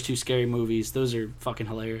those first two Scary movies. Those are fucking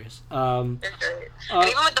hilarious. They're great. And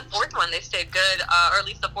even with the fourth one, they stayed good, or at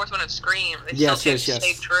least the fourth one of Scream. They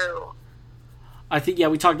stayed true. I think,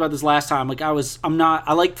 we talked about this last time. Like, I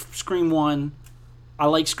like Scream 1. I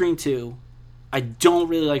like Scream 2. I don't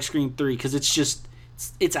really like Scream 3, because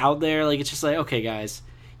it's out there. Like, it's just like, okay, guys,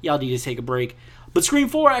 y'all need to take a break. But Scream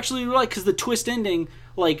 4, actually, like, because the twist ending,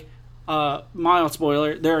 like, mild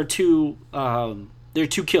spoiler, there are two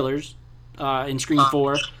killers in Scream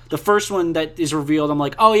 4. The first one that is revealed, I'm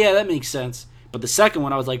like, oh yeah, that makes sense. But the second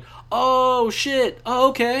one, I was like, oh shit, oh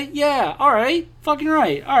okay, yeah, alright, fucking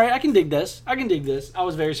right, alright, I can dig this. I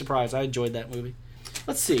was very surprised. I enjoyed that movie.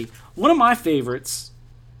 Let's see. One of my favorites,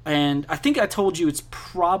 and I think I told you it's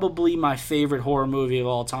probably my favorite horror movie of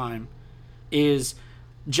all time, is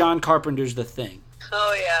John Carpenter's The Thing.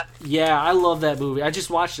 Oh, yeah. Yeah, I love that movie. I just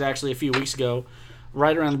watched it, actually, a few weeks ago,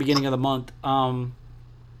 right around the beginning of the month.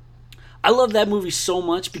 I love that movie so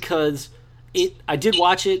much because I did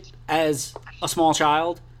watch it as a small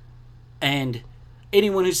child, and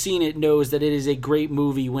anyone who's seen it knows that it is a great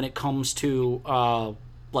movie when it comes to,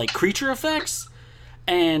 like, creature effects,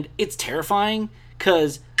 and it's terrifying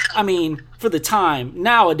because, I mean, for the time,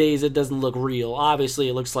 nowadays it doesn't look real. Obviously,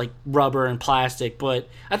 it looks like rubber and plastic, but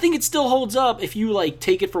I think it still holds up if you, like,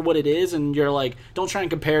 take it for what it is and you're like, don't try and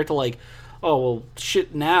compare it to, like, oh, well,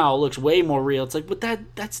 shit now looks way more real. It's like, but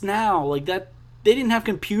that's now. Like, that, they didn't have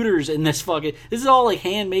computers in this fucking, this is all, like,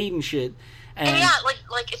 handmade and shit. And yeah,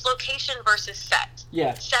 like it's location versus set.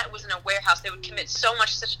 Yeah. Set was in a warehouse. They would commit so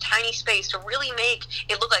much to such a tiny space to really make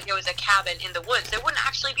it look like it was a cabin in the woods. There wouldn't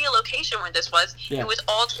actually be a location where this was. Yeah. It was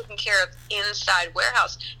all taken care of inside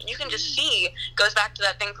warehouse. And you can just see, goes back to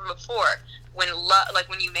that thing from before, when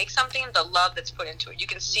when you make something, the love that's put into it. You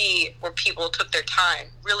can see where people took their time,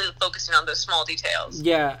 really focusing on those small details.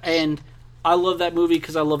 Yeah, and I love that movie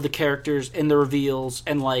because I love the characters and the reveals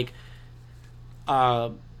and, like,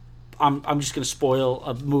 I'm just going to spoil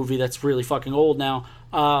a movie that's really fucking old now.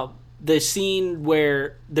 The scene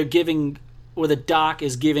where the doc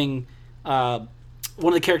is giving, one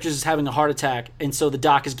of the characters is having a heart attack, and so the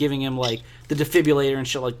doc is giving him, like, the defibrillator and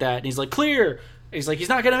shit like that, and he's like, clear! And he's like, he's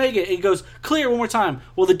not going to make it. And he goes, clear, one more time.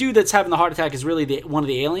 Well, the dude that's having the heart attack is really one of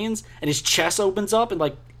the aliens, and his chest opens up and,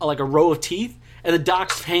 like a row of teeth, and the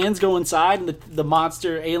doc's hands go inside, and the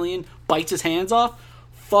monster alien bites his hands off.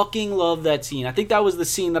 Fucking love that scene. I think that was the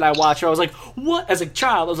scene that I watched where I was like, what? As a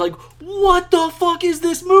child, I was like, what the fuck is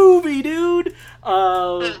this movie, dude?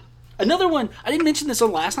 Another one, I didn't mention this the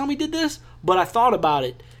last time we did this, but I thought about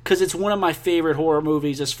it because it's one of my favorite horror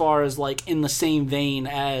movies as far as, like, in the same vein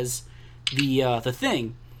as The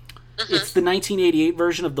Thing. Mm-hmm. It's the 1988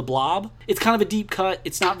 version of The Blob. It's kind of a deep cut.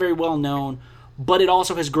 It's not very well known, but it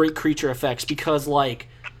also has great creature effects because, like,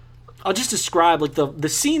 I'll just describe, like, the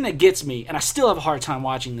scene that gets me, and I still have a hard time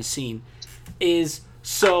watching this scene, is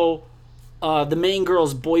the main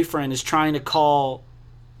girl's boyfriend is trying to call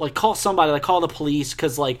somebody, like, call the police,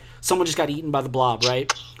 because, like, someone just got eaten by the blob,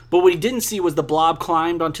 right? But what he didn't see was the blob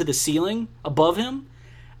climbed onto the ceiling above him,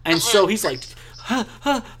 and so he's like,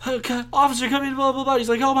 officer, come in, blah, blah, blah. He's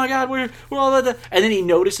like, oh my god, we're all that. And then he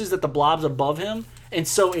notices that the blob's above him, and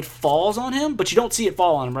so it falls on him, but you don't see it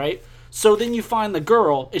fall on him, right? So then you find the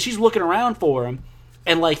girl, and she's looking around for him,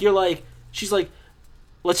 and, like, you're like, she's like,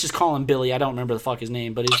 let's just call him Billy. I don't remember the fuck his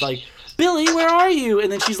name, but he's like, Billy, where are you?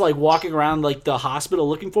 And then she's like walking around like the hospital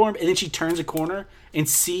looking for him, and then she turns a corner and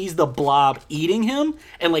sees the blob eating him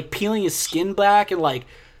and like peeling his skin back and like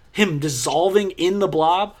him dissolving in the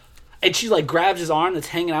blob. And she like grabs his arm that's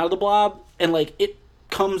hanging out of the blob, and like it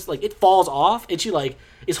comes like it falls off, and she like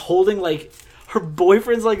is holding like her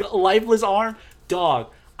boyfriend's like lifeless arm. Dog,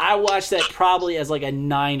 I watched that probably as like a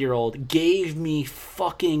 9-year-old. Gave me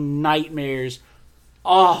fucking nightmares.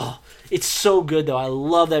 Oh, it's so good though. I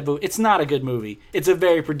love that movie. It's not a good movie. It's a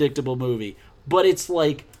very predictable movie, but it's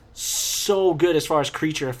like so good as far as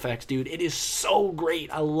creature effects, dude. It is so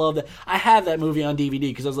great. I love that. I have that movie on DVD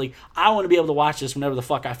because I was like, I want to be able to watch this whenever the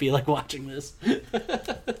fuck I feel like watching this. I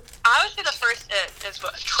would say the first It is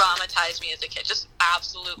what traumatized me as a kid. Just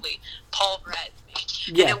absolutely pulverized me.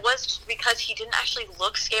 Yeah. And it was because he didn't actually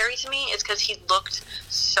look scary to me. It's because he looked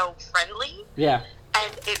so friendly. Yeah.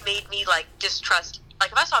 And it made me like distrust.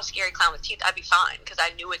 Like if I saw a scary clown with teeth, I'd be fine because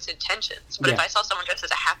I knew its intentions. But if I saw someone dressed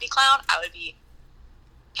as a happy clown, I would be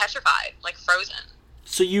petrified, like frozen.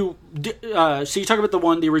 So you talk about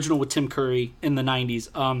the original with Tim Curry in the 90s.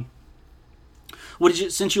 What did you,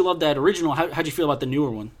 since you loved that original, how'd you feel about the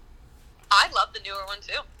newer one? I love the newer one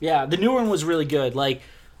too. Yeah, the newer one was really good. Like,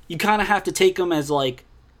 you kind of have to take them as like,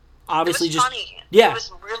 obviously it was just funny. Yeah, it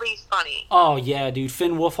was really funny. Oh yeah, dude,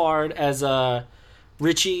 Finn Wolfhard as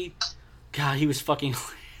Richie. God, he was fucking.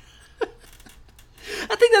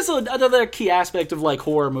 I think that's another key aspect of like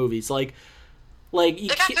horror movies. Like they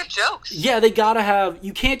got good jokes. Yeah, they gotta have.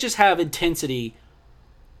 You can't just have intensity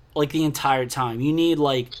like the entire time. You need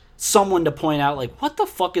like someone to point out like what the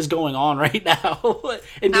fuck is going on right now,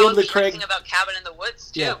 and be able to correct. Thing about Cabin in the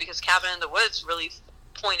Woods too, because Cabin in the Woods really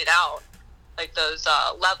pointed out like those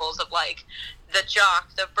levels of like the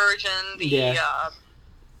jock, the virgin, the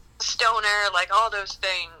stoner, like all those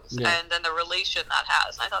things, and then the relation that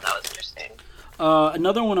has. And I thought that was interesting.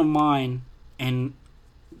 Another one of mine, and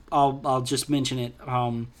I'll just mention it,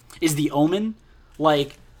 is The Omen.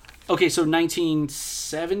 Like, okay, so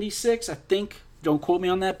 1976, I think. Don't quote me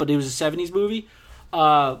on that, but it was a 70s movie.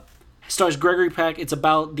 Stars Gregory Peck. It's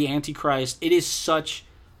about the Antichrist. It is such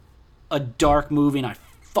a dark movie, and I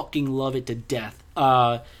fucking love it to death.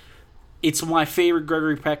 It's my favorite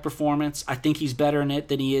Gregory Peck performance. I think he's better in it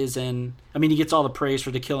than he is in... I mean, he gets all the praise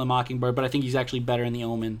for To Kill a Mockingbird, but I think he's actually better in The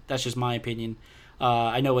Omen. That's just my opinion.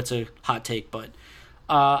 I know it's a hot take, but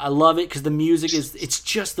I love it because the music is... It's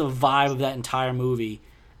just the vibe of that entire movie.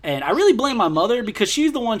 And I really blame my mother because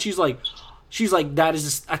she's the one, she's like, that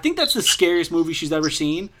is... I think that's the scariest movie she's ever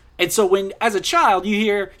seen. And so when, as a child, you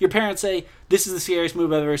hear your parents say, this is the scariest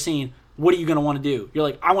movie I've ever seen, what are you going to want to do? You're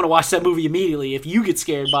like, I want to watch that movie immediately. If you get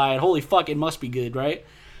scared by it, holy fuck, it must be good, right?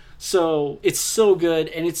 So it's so good,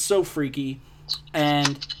 and it's so freaky.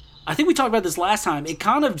 And I think we talked about this last time. It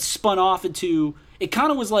kind of spun off into... It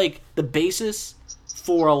kind of was like the basis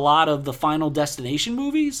for a lot of the Final Destination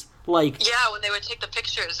movies. Like, yeah, when they would take the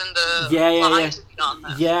pictures and the lines on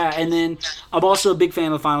them. Yeah, and then I'm also a big fan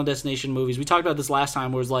of the Final Destination movies. We talked about this last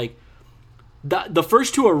time where it's like, the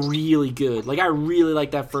first two are really good. Like, I really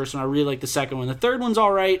like that first one. I really like the second one. The third one's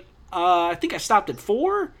all right. I think I stopped at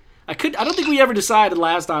 4. I don't think we ever decided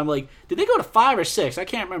last time. Like, did they go to 5 or 6? I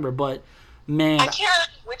can't remember. But man, I can't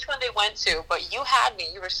remember which one they went to. But you had me.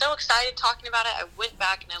 You were so excited talking about it. I went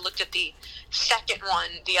back and I looked at the second one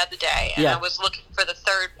the other day, and I was looking for the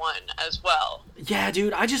third one as well. Yeah,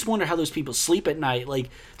 dude. I just wonder how those people sleep at night.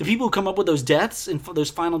 Like, the people who come up with those deaths in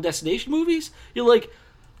those Final Destination movies. You're like,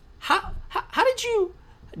 How did you...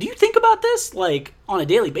 Do you think about this, like, on a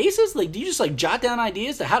daily basis? Like, do you just, like, jot down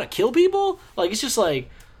ideas to how to kill people? Like, it's just like,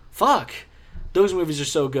 fuck. Those movies are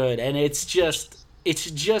so good, and it's just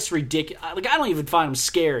ridiculous. Like, I don't even find them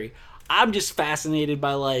scary. I'm just fascinated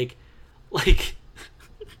by, like,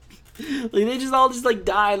 they just all just, like,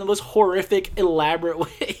 die in the most horrific, elaborate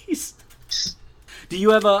ways. Do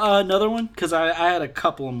you have another one? Because I had a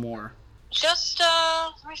couple more. Just,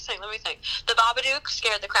 let me think. The Babadook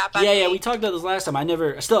scared the crap out of me. Yeah, we talked about this last time. I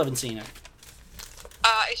still haven't seen it.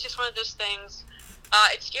 It's just one of those things.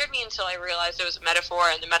 It scared me until I realized it was a metaphor,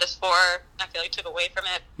 and the metaphor, I feel like, took away from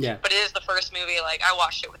it. Yeah. But it is the first movie, like, I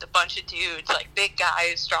watched it with a bunch of dudes, like, big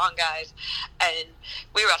guys, strong guys, and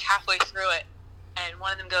we were about halfway through it, and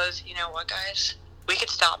one of them goes, you know what, guys? We could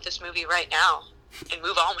stop this movie right now and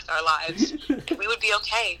move on with our lives, and we would be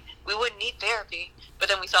okay. We wouldn't need therapy. But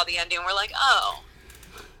then we saw the ending and we're like, oh,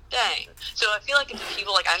 dang. So I feel like if the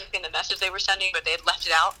people, like, I understand the message they were sending, but they had left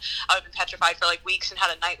it out, I would have been petrified for, like, weeks and had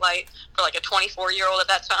a nightlight for, like, a 24-year-old at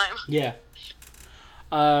that time. Yeah.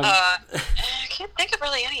 I can't think of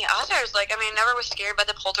really any others. Like, I mean, never was scared by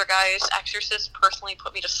the Poltergeist. Exorcist personally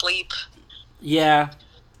put me to sleep. Yeah.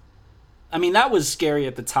 I mean, that was scary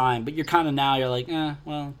at the time, but you're kind of now, you're like,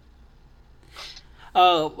 well.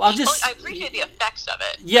 I'll just. I appreciate the effects of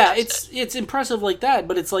it. Yeah, it's impressive like that,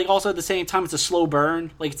 but it's like also at the same time it's a slow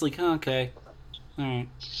burn. Like it's like okay, all right.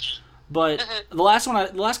 But the last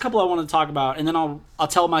couple I wanted to talk about, and then I'll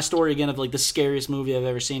tell my story again of like the scariest movie I've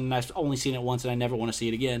ever seen, and I've only seen it once, and I never want to see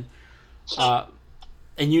it again.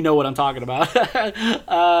 And you know what I'm talking about.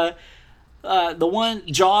 The one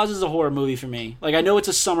Jaws is a horror movie for me. Like I know it's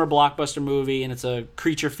a summer blockbuster movie and it's a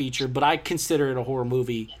creature feature, but I consider it a horror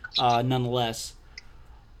movie nonetheless.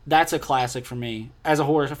 That's a classic for me as a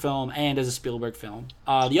horror film and as a Spielberg film.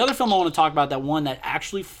 The other film I want to talk about, that one that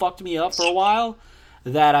actually fucked me up for a while,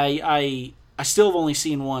 that I still have only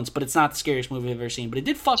seen once, but it's not the scariest movie I've ever seen, but it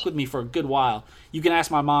did fuck with me for a good while. You can ask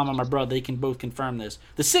my mom and my brother, they can both confirm this.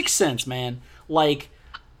 The Sixth Sense, man. Like,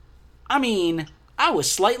 I mean, I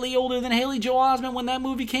was slightly older than Haley Joel Osment when that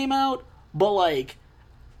movie came out, but like,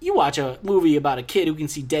 you watch a movie about a kid who can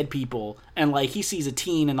see dead people, and like he sees a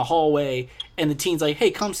teen in the hallway, and the teen's like, "Hey,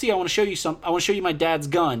 come see! I want to show you I want to show you my dad's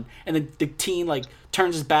gun." And the teen like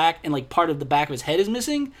turns his back, and like part of the back of his head is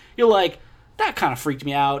missing. You're like, that kind of freaked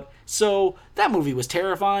me out. So that movie was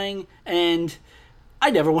terrifying, and I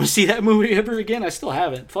never want to see that movie ever again. I still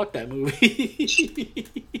haven't. Fuck that movie.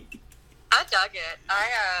 I dug it.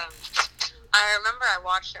 I remember I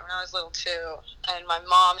watched it when I was little too, and my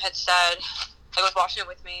mom had said. I was watching it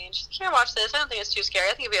with me, and she's like, "Here, watch this. I don't think it's too scary.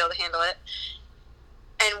 I think you'll be able to handle it."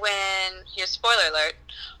 And here's spoiler alert,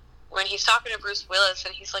 when he's talking to Bruce Willis,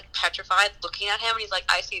 and he's, like, petrified, looking at him, and he's like,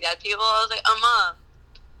 "I see dead people." I was like, "Oh, Mom,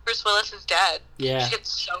 Bruce Willis is dead." Yeah. She gets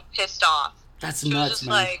so pissed off. That's she nuts, was just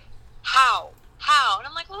man. like, How? And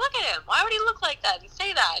I'm like, well, look at him. Why would he look like that and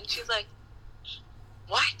say that? And she's like,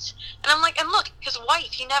 what? And I'm like, and look, his wife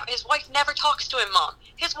never talks to him, Mom.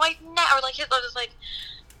 His wife never, like,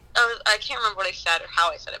 I can't remember what I said or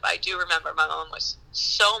how I said it, but I do remember my mom was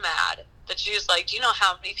so mad that she was like, do you know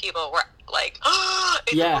how many people were like,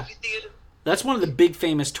 in the movie theater? That's one of the big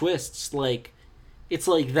famous twists. Like, it's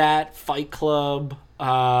like that, Fight Club,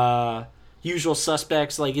 Usual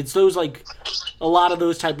Suspects. Like, it's those, like, a lot of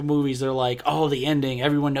those type of movies. They're like, oh, the ending.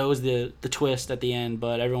 Everyone knows the twist at the end,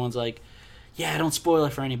 but everyone's like, yeah, don't spoil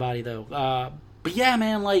it for anybody, though. But yeah,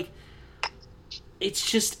 man, like,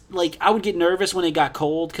 it's just, like, I would get nervous when it got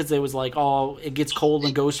cold because it was like, oh, it gets cold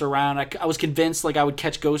and ghosts are around. I was convinced, like, I would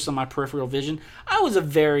catch ghosts on my peripheral vision. I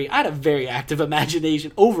had a very active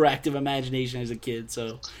imagination, overactive imagination as a kid,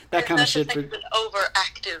 so that kind of shit. An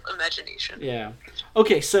overactive imagination. Yeah.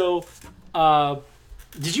 Okay, so,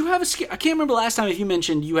 did you have I can't remember last time if you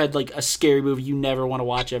mentioned you had, like, a scary movie you never want to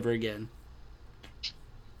watch ever again.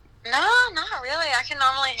 No, not really. I can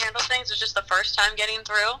normally handle things. It's just the first time getting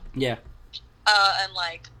through. Yeah. And,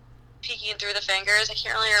 like, peeking through the fingers. I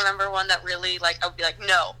can't really remember one that really, like, I would be like,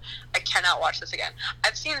 no, I cannot watch this again.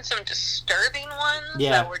 I've seen some disturbing ones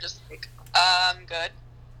that were just like, good.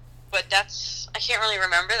 But I can't really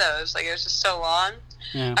remember those. Like, it was just so long.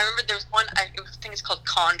 Yeah. I remember there was one, I think it's called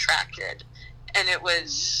Contracted. And it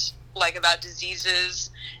was, like, about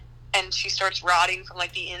diseases. And she starts rotting from,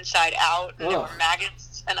 like, the inside out. And there were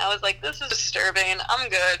maggots. And I was like, this is disturbing. I'm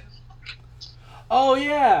good. Oh,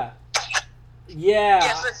 yeah. Yeah.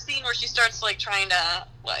 Yeah, so the scene where she starts, like, trying to,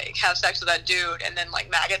 like, have sex with that dude, and then, like,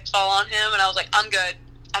 maggots fall on him, and I was like, I'm good.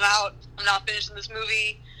 I'm out. I'm not finishing this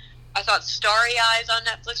movie. I thought Starry Eyes on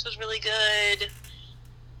Netflix was really good.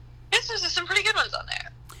 There's some pretty good ones on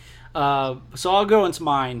there. So I'll go into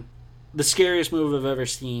mine. The scariest movie I've ever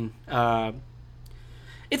seen.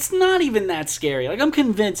 It's not even that scary. Like, I'm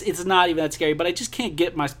convinced it's not even that scary, but I just can't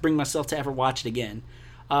bring myself to ever watch it again.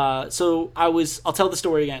 So I'll tell the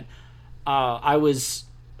story again. I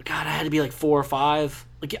had to be like 4 or 5.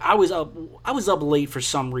 Like, I was up late for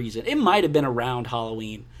some reason. It might have been around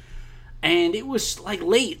Halloween. And it was like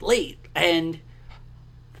late. And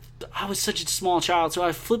I was such a small child, so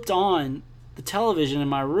I flipped on the television in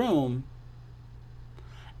my room,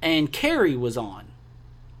 and Carrie was on.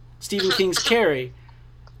 Stephen King's Carrie.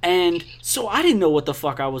 And so I didn't know what the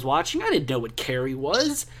fuck I was watching. I didn't know what Carrie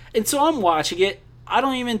was. And so I'm watching it. I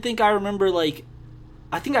don't even think I remember, like,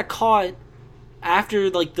 I think I caught after,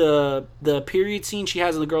 like, the period scene she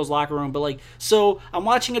has in the girls' locker room. But, like, so I'm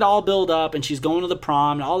watching it all build up, and she's going to the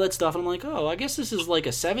prom and all that stuff. And I'm like, oh, I guess this is, like, a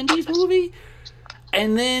 70s movie?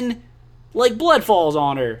 And then, like, blood falls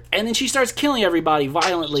on her. And then she starts killing everybody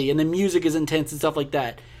violently, and the music is intense and stuff like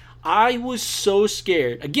that. I was so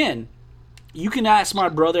scared. Again, you can ask my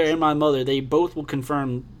brother and my mother. They both will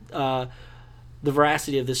confirm the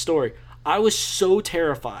veracity of this story. I was so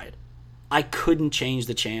terrified. I couldn't change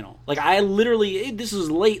the channel. Like, this was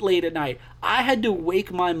late at night. I had to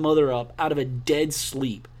wake my mother up out of a dead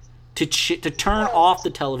sleep to turn off the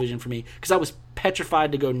television for me because I was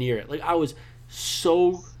petrified to go near it. Like, I was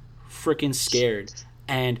so freaking scared,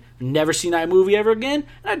 and never seen that movie ever again,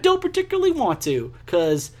 and I don't particularly want to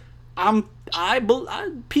because I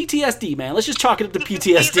PTSD, man. Let's just chalk it up to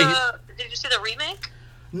PTSD. Did you see the remake?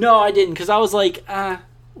 No, I didn't, because I was like,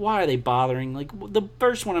 why are they bothering? Like, the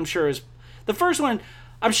first one, I'm sure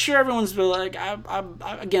everyone's been like, I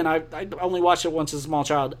only watched it once as a small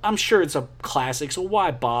child. I'm sure it's a classic, so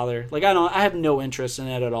why bother? Like, I have no interest in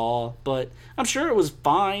it at all, but I'm sure it was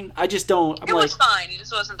fine. I just don't. It was fine. It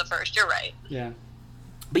just wasn't the first. You're right. Yeah.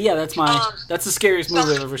 But yeah, that's the scariest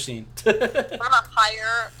movie I've ever seen. I'm gonna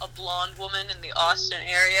hire a blonde woman in the Austin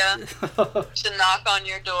area to knock on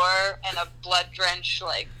your door in a blood-drenched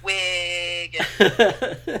wig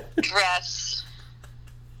and dress.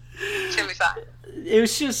 It's gonna be fine.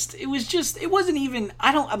 It wasn't even.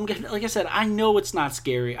 Like I said, I know it's not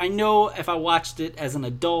scary. I know if I watched it as an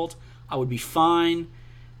adult, I would be fine.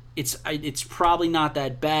 It's probably not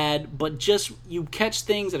that bad, but just you catch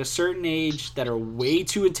things at a certain age that are way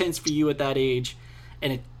too intense for you at that age,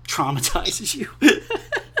 and it traumatizes you.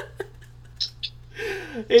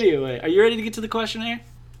 Anyway, are you ready to get to the questionnaire?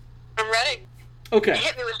 I'm ready. Okay.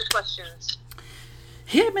 Hit me with the questions.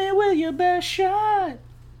 Hit me with your best shot.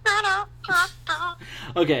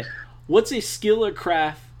 Okay. What's a skill or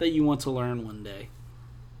craft that you want to learn one day?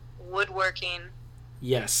 Woodworking.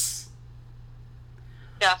 Yes.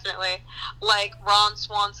 Definitely. Like Ron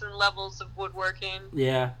Swanson levels of woodworking.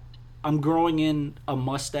 Yeah. I'm growing in a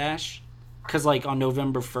mustache because, on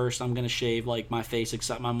November 1st, I'm going to shave, my face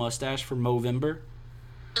except my mustache for Movember.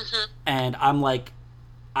 Mm-hmm. And I'm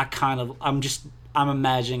I'm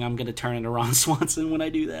imagining I'm going to turn into Ron Swanson when I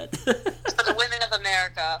do that. For the women of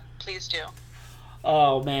America, please do.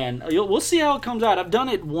 Oh, man. We'll see how it comes out. I've done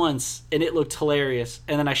it once, and it looked hilarious.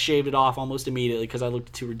 And then I shaved it off almost immediately because I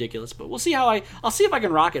looked too ridiculous. But we'll see I'll see if I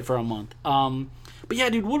can rock it for a month. But yeah,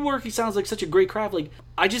 dude, woodworking sounds like such a great craft.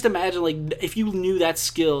 I just imagine, if you knew that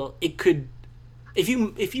skill, it could... If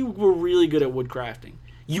you were really good at woodcrafting,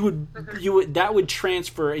 that would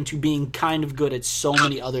transfer into being kind of good at so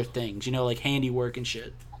many other things, like handiwork and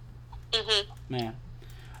shit. Mm-hmm. Man.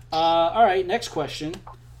 All right, next question.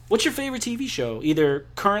 What's your favorite TV show? Either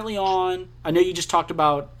currently on, I know you just talked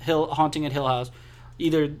about Haunting at Hill House,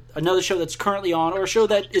 either another show that's currently on or a show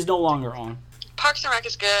that is no longer on. Parks and Rec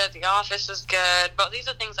is good, The Office is good, but these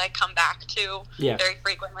are things I come back to very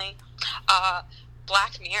frequently.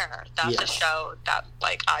 Black Mirror, that's a show that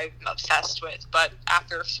I'm obsessed with, but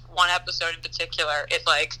after one episode in particular, it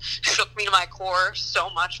shook me to my core so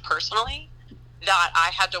much personally that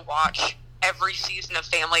I had to watch every season of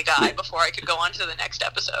Family Guy before I could go on to the next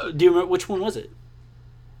episode. Do you remember which one was it?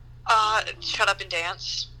 Shut Up and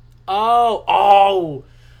Dance. Oh,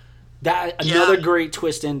 that another great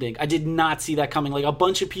twist ending. I did not see that coming. A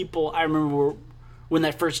bunch of people, I remember when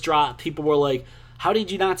that first dropped, people were like, "How did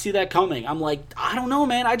you not see that coming?" I'm like, I don't know,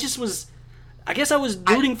 man. I guess I was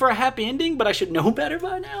rooting for a happy ending, but I should know better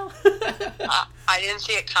by now. I didn't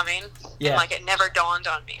see it coming. Yeah. And it never dawned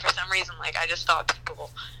on me. For some reason, I just thought people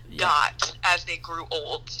got, as they grew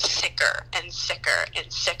old, sicker and sicker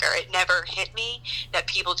and sicker. It never hit me that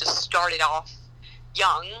people just started off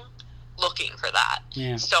young looking for that.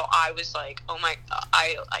 Yeah. So I was like, oh my God,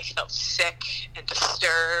 I felt sick and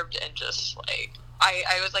disturbed and just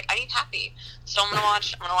I was like, I need happy. So I'm gonna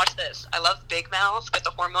watch this. I love Big Mouth with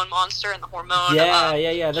the hormone monster and the hormone.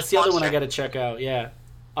 Yeah. That's the other one I gotta check out. Yeah.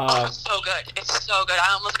 It's so good. It's so good.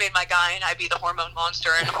 I almost made my guy and I be the hormone monster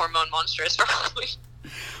and hormone monstrous probably.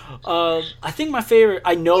 I think my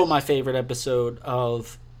favorite episode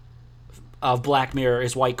of Black Mirror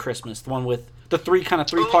is White Christmas, the one with the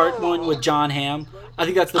three-part one with John Hamm. I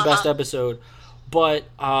think that's the best episode. But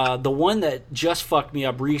the one that just fucked me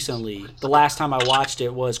up recently, the last time I watched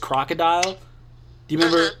it, was Crocodile. Do you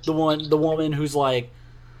remember the woman who's like,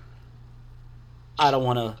 I don't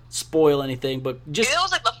want to spoil anything, but just... It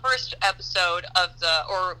was the first episode of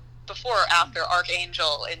or before or after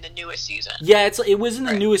Archangel in the newest season. Yeah, it was in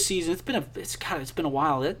the newest season. It's been a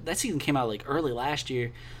while. That season came out early last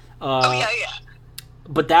year. Yeah.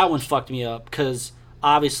 But that one fucked me up because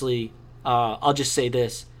obviously, I'll just say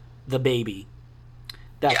this: the baby.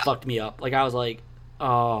 That fucked me up. I was like,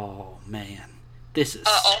 oh man, this is.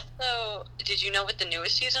 Also, did you know with the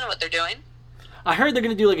newest season what they're doing? I heard they're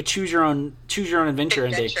gonna do a choose your own adventure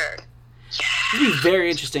ending. It'd be very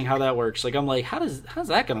interesting how that works. I'm like, how's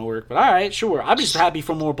that gonna work? But all right, sure. I'm just happy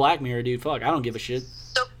for more Black Mirror, dude. Fuck, I don't give a shit.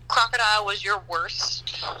 So Crocodile was your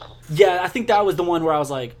worst? Yeah, I think that was the one where I was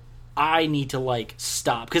like, I need to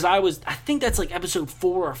stop because I think that's episode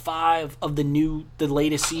 4 or 5 of the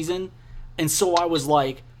latest season, and so I was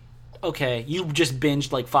like, okay, you just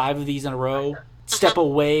binged like 5 of these in a row. Step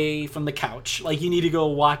away from the couch. Like, you need to go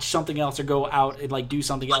watch something else or go out and, like, do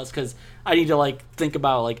something else, because I need to, like, think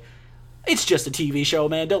about, like, it's just a TV show,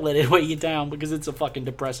 man. Don't let it weigh you down, because it's a fucking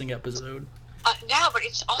depressing episode. Yeah, but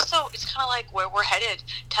it's kind of like where we're headed,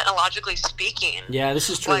 technologically speaking. Yeah, this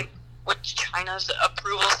is true. Like, with China's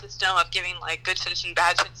approval system of giving, like, good citizen,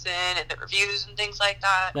 bad citizen, and the reviews and things like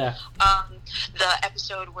that. Yeah. The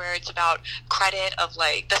episode where it's about credit of,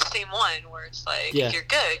 like, the same one, where it's like, if you're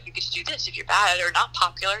good, you get to do this. If you're bad or not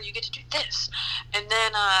popular, you get to do this. And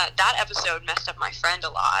then that episode messed up my friend a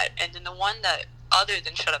lot. And then the one that, other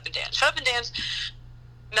than Shut Up and Dance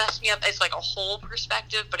messed me up as, like, a whole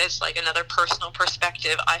perspective, but as, like, another personal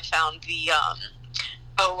perspective, I found the,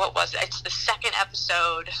 what was it? It's the second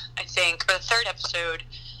episode, I think, or the third episode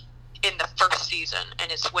in the first season,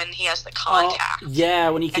 and it's when he has the contact. Yeah,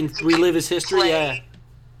 when he can relive his history, yeah.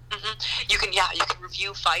 Mm-hmm. You can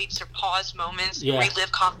review fights or pause moments,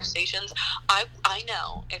 relive conversations. I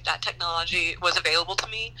know if that technology was available to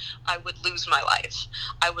me, I would lose my life.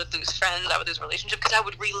 I would lose friends. I would lose relationships, because I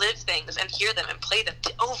would relive things and hear them and play them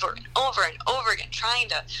over and over and over again, trying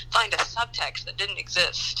to find a subtext that didn't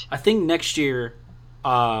exist. I think next year,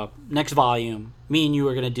 next volume, me and you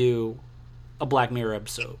are going to do a Black Mirror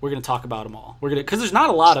episode. We're going to talk about them all. Because there's not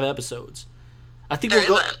a lot of episodes. I think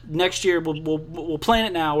next year. We'll plan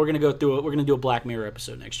it now. We're gonna go through it. We're gonna do a Black Mirror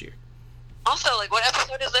episode next year. Also, like, what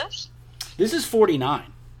episode is this? This is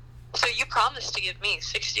 49. So you promised to give me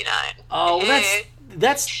 69. Oh,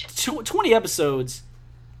 that's 20 episodes.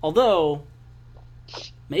 Although,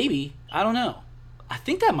 maybe, I don't know. I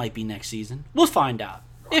think that might be next season. We'll find out.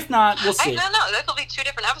 If not, we'll see. I don't know. That could be 2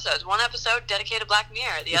 different episodes. One episode dedicated to Black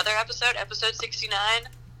Mirror. The other episode 69,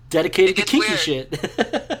 dedicated to kinky shit.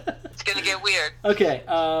 It's gonna get weird. Okay,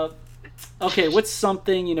 what's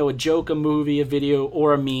something, a joke, a movie, a video,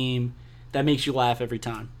 or a meme that makes you laugh every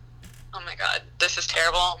time? Oh my god, this is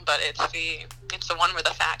terrible, but it's the one where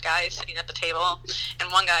the fat guy is sitting at the table,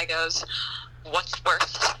 and one guy goes, "What's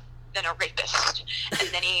worse than a rapist?" And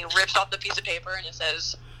then he rips off the piece of paper and it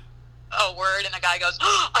says, "Oh, word," and the guy goes,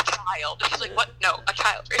 "A child." He's like, "What? No, a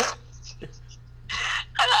child rapist."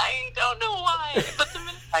 And I don't know why, but the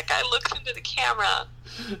minute that guy looks into the camera,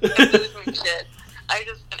 it moves me shit.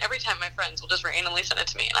 And every time my friends will just randomly send it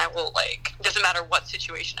to me, and I will, like, doesn't matter what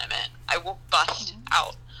situation I'm in, I will bust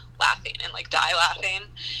out laughing and, like, die laughing.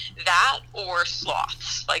 That or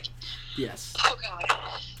sloths. Like, yes. Oh, God.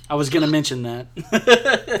 I was going to mention that.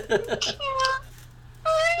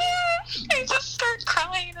 I just start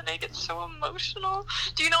crying and I get so emotional.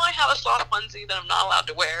 Do you know I have a sloth onesie that I'm not allowed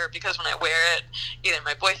to wear, because when I wear it, either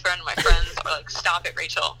my boyfriend or my friends are like, "Stop it,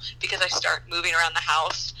 Rachel," because I start moving around the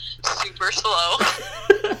house super slow.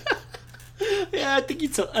 Yeah, I think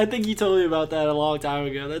you told me about that a long time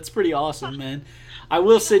ago. That's pretty awesome, man. I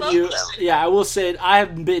will send you. Yeah, I will say I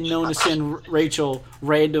have been known to send Rachel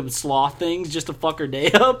random sloth things just to fuck her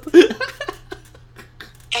day up.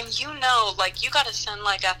 And like, you gotta send,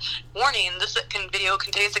 like, a warning, this video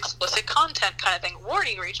contains explicit content kind of thing.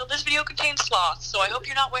 Warning, Rachel, this video contains sloths, so I hope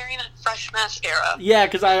you're not wearing a fresh mascara. Yeah,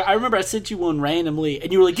 because I remember I sent you one randomly,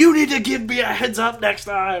 and you were like, "You need to give me a heads up next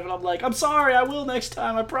time." And I'm like, "I'm sorry, I will next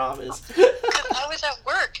time, I promise." Because I was at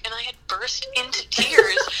work, and I had burst into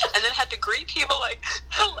tears, and then had to greet people like,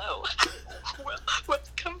 "Hello,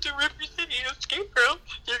 welcome to River City Escape Room.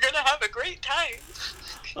 You're gonna have a great time."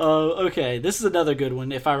 Okay, this is another good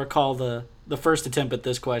one, if I recall the first attempt at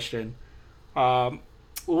this question. What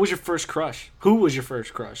was your first crush? Who was your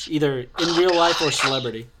first crush? Either in real life or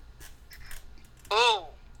celebrity? Oh,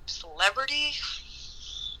 celebrity?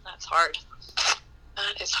 That's hard.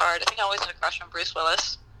 That is hard. I think I always had a crush on Bruce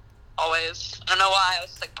Willis. Always. I don't know why. I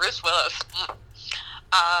was just like, Bruce Willis.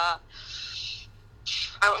 I'm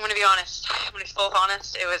going to be honest. I'm going to be full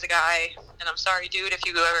honest. It was a guy, and I'm sorry, dude, if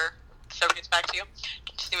this ever gets back to you.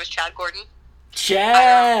 It was Chad Gordon.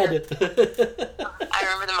 Chad! I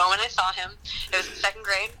remember the moment I saw him. It was in 2nd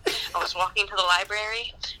grade. I was walking to the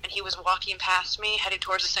library, and he was walking past me, headed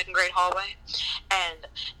towards the 2nd grade hallway. And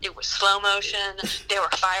it was slow motion. There were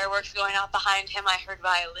fireworks going out behind him. I heard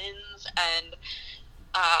violins, and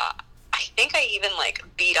I think I even, like,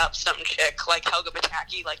 beat up some chick, like Helga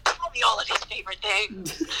Pataki, like, tell me all of his favorite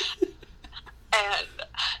things. And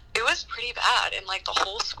it was pretty bad, and, like, the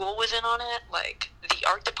whole school was in on it. Like, the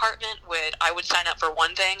art department I would sign up for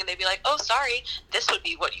one thing, and they'd be like, "Oh, sorry, this would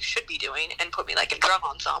be what you should be doing," and put me, like, in drum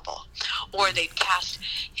ensemble. Or they'd cast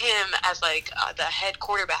him as, like, the head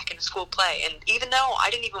quarterback in a school play, and even though I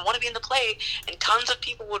didn't even want to be in the play, and tons of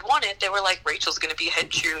people would want it, they were like, "Rachel's gonna be head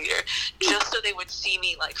cheerleader," just so they would see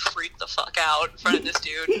me, like, freak the fuck out in front of this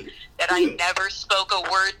dude that that I never spoke a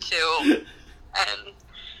word to. And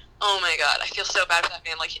oh my God, I feel so bad for that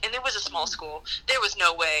man. Like, and it was a small school. There was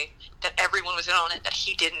no way that everyone was in on it that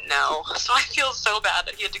he didn't know. So I feel so bad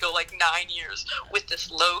that he had to go like 9 years with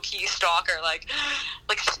this low-key stalker, like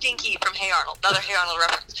Stinky from Hey Arnold, another Hey Arnold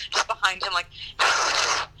reference, just behind him, like.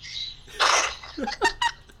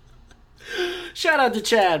 Shout out to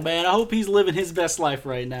Chad, man. I hope he's living his best life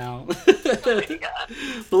right now. Oh my God.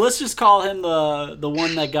 But let's just call him the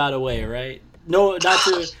one that got away, right? No,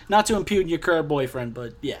 not to impugn your current boyfriend,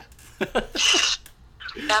 but yeah.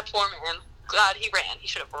 That poor man. God, he ran. He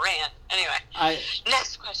should have ran. Anyway,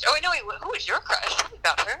 next question. Oh, wait, no, wait. Who is your crush? Tell me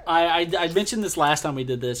about her. I mentioned this last time we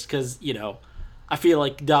did this because, I feel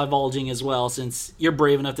like divulging as well, since you're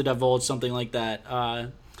brave enough to divulge something like that.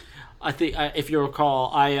 I think, if you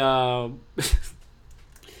recall,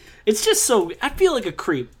 it's just so, I feel like a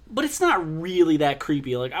creep, but it's not really that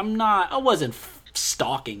creepy. Like, I wasn't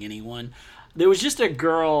stalking anyone. There was just a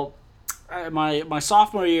girl, my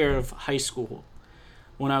sophomore year of high school,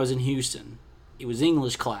 when I was in Houston. It was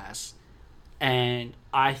English class, and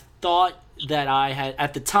I thought that I had,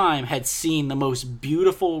 at the time, had seen the most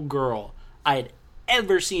beautiful girl I had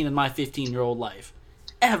ever seen in my 15-year-old life.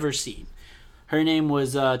 Ever seen. Her name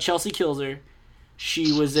was Chelsea Kilzer.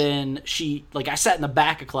 I sat in the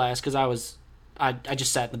back of class because I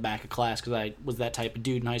just sat in the back of class because I was that type of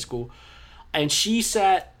dude in high school. And she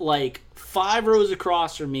sat like 5 rows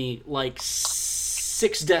across from me, like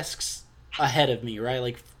 6 desks ahead of me, right?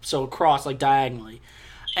 Like, so across, like diagonally.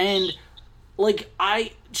 And like,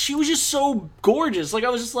 she was just so gorgeous. Like, I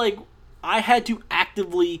was just like, I had to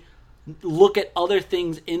actively look at other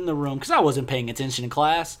things in the room because I wasn't paying attention in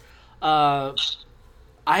class. I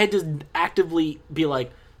had to actively be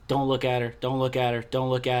like, don't look at her, don't look at her, don't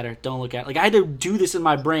look at her, don't look at her. Like, I had to do this in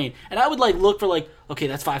my brain. And I would, like, look for, like, okay,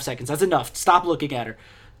 that's 5 seconds. That's enough. Stop looking at her.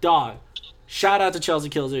 Dog, shout out to Chelsea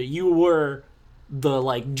Kilzer. You were the,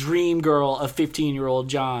 like, dream girl of 15-year-old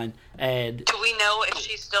John. And do we know if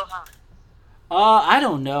she's still hot? I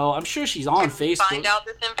don't know. I'm sure she's on Facebook. Find out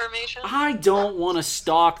this information? I don't want to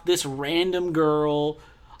stalk this random girl.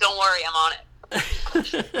 Don't worry, I'm on it.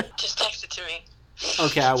 Just text it to me.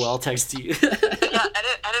 Okay, I will. I'll text you. Yeah,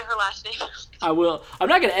 edit her last name. I will. I'm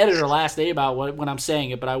not going to edit her last name out when I'm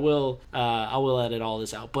saying it, but I will edit all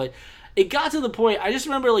this out. But it got to the point, I just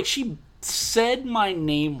remember, like, she said my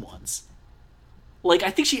name once. Like,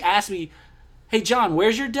 I think she asked me, hey, John,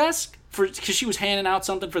 where's your desk? Because she was handing out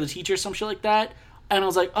something for the teacher or some shit like that. And I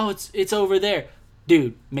was like, oh, it's over there.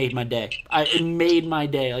 Dude, made my day. It made my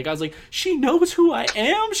day. Like, I was like, she knows who I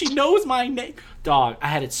am? She knows my name? Dog, I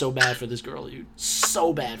had it so bad for this girl, dude.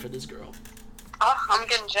 So bad for this girl. Oh, I'm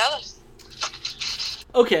getting jealous.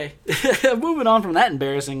 Okay, moving on from that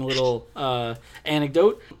embarrassing little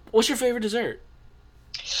anecdote. What's your favorite dessert?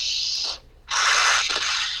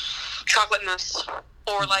 Chocolate mousse.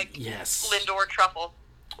 Or, like, yes, Lindor truffle.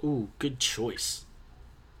 Ooh, good choice.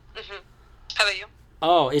 Mm-hmm. How about you?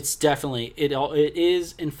 Oh, it's definitely, it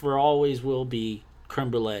is and for always will be creme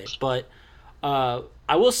brulee. But I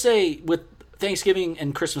will say, with Thanksgiving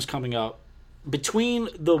and Christmas coming up, between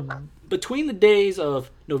the days of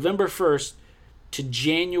November 1st to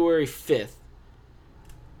January 5th,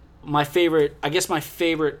 my favorite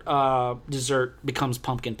dessert becomes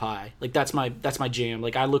pumpkin pie. Like, that's my jam.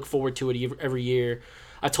 Like, I look forward to it every year.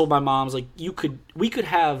 I told my moms, like, we could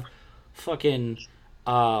have fucking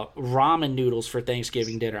ramen noodles for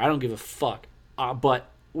Thanksgiving dinner. I don't give a fuck.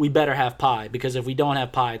 But we better have pie, because if we don't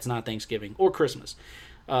have pie, it's not Thanksgiving or Christmas.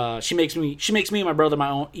 She makes me and my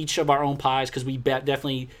brother each of our own pies, because we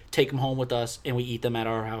definitely take them home with us and we eat them at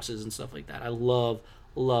our houses and stuff like that. I love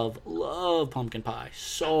pumpkin pie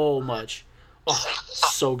so much. Oh,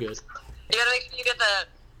 so good. You gotta make sure you get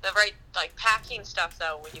the right, like, packing stuff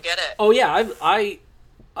though when you get it. Oh yeah,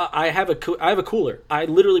 I have a cooler. I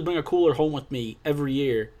literally bring a cooler home with me every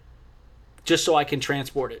year, just so I can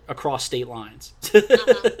transport it across state lines. Mm-hmm.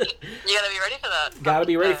 You gotta be ready for that. Gotta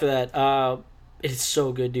be ready for that. It's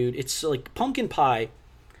so good, dude. It's like pumpkin pie.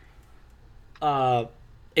 And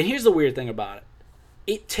here's the weird thing about it.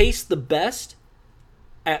 It tastes the best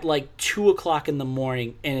at like 2 o'clock in the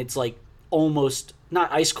morning, and it's like almost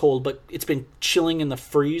not ice cold, but it's been chilling in the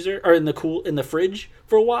freezer or in the fridge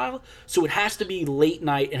for a while. So it has to be late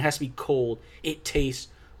night. It has to be cold. It tastes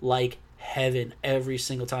like heaven every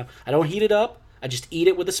single time. I don't heat it up. I just eat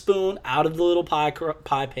it with a spoon out of the little pie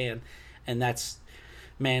pan, and it's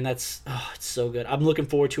so good. I'm looking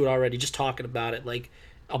forward to it already. Just talking about it, like,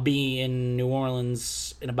 I'll be in New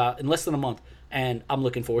Orleans in less than a month, and I'm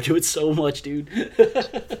looking forward to it so much, dude.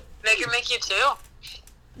 Make you too.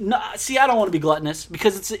 No, see, I don't want to be gluttonous,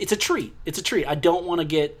 because it's a treat. It's a treat. I don't want to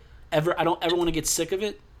get don't ever want to get sick of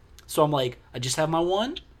it. So I'm like, I just have my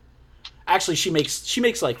one. Actually, she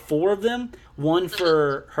makes like 4 of them. One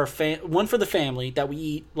for one for the family that we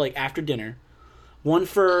eat like after dinner. One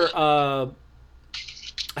for I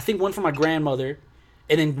think one for my grandmother,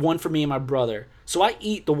 and then one for me and my brother. So I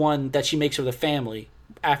eat the one that she makes for the family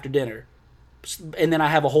after dinner, and then I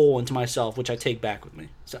have a whole one to myself, which I take back with me.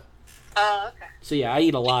 So. Okay. So yeah, I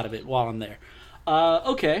eat a lot of it while I'm there.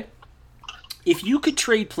 Okay. If you could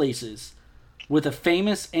trade places with a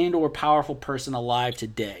famous and or powerful person alive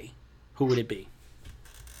today, who would it be?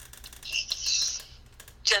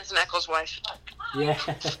 Jensen Ackles' wife. Yeah.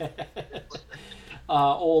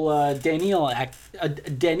 Daniil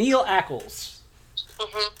Ackles.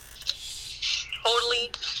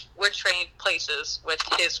 Totally would trade places with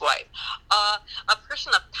his wife. A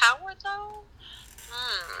person of power, though?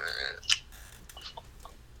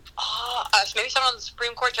 Maybe someone on the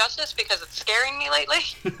Supreme Court Justice, because it's scaring me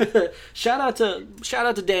lately. Shout out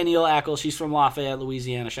to Daniil Ackles. She's from Lafayette,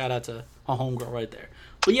 Louisiana. Shout out to a homegirl right there.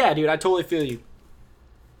 But yeah, dude, I totally feel you.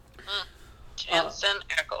 Jensen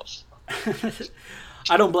Ackles.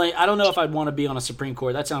 I don't know if I'd want to be on a Supreme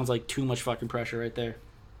Court. That sounds like too much fucking pressure right there.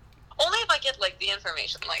 Only if I get like the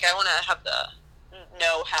information. Like I want to have the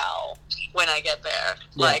know-how when I get there.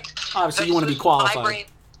 Yeah. Like obviously you want to be qualified.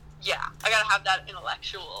 Yeah, I gotta have that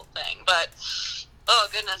intellectual thing. But oh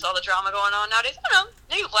goodness, all the drama going on nowadays. I don't know.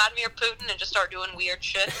 Maybe Vladimir Putin and just start doing weird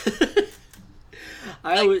shit.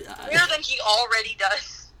 Weirder than he already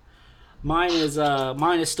does. Mine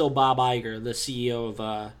is still Bob Iger, the CEO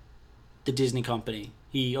of the Disney company.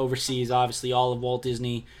 He oversees obviously all of Walt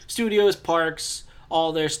Disney Studios, parks,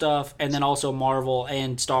 all their stuff, and then also Marvel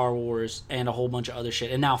and Star Wars and a whole bunch of other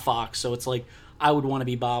shit, and now Fox. So it's like I would want to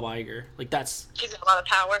be Bob Iger. Like that's he's got a lot of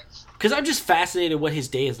power. Because I'm just fascinated what his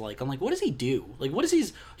day is like. I'm like, what does he do? Like, what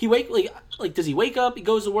is he wake like? Does he wake up? He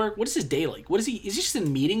goes to work. What is his day like? Is he just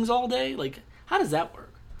in meetings all day? Like, how does that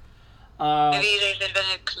work? Maybe they've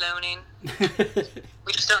invented cloning.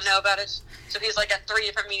 We just don't know about it. So he's like at 3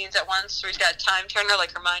 different meetings at once. So he's got a time turner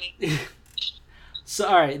like Hermione. So,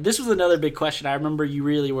 all right, this was another big question. I remember you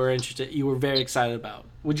really were interested. You were very excited about.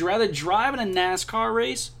 Would you rather drive in a NASCAR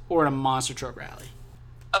race or in a monster truck rally?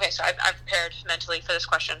 Okay, so I've prepared mentally for this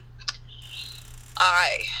question.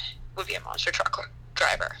 I would be a monster truck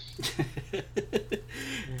driver.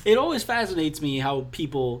 It always fascinates me how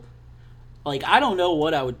people, like, I don't know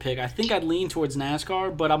what I would pick. I think I'd lean towards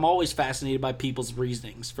NASCAR, but I'm always fascinated by people's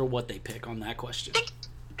reasonings for what they pick on that question.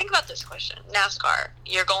 Think about this question. NASCAR,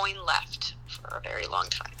 you're going left for a very long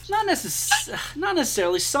time. Not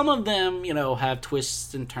necessarily. Some of them, have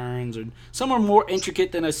twists and turns, and some are more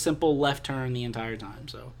intricate than a simple left turn the entire time.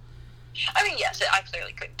 So, I mean, yes, I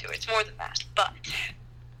clearly couldn't do it. It's more than that. But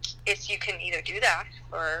if you can either do that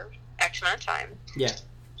for X amount of time, yeah,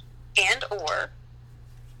 and or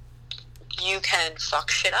you can fuck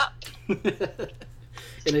shit up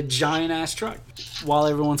in a giant ass truck while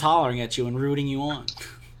everyone's hollering at you and rooting you on.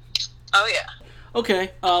 Oh yeah.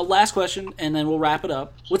 Okay, last question, and then we'll wrap it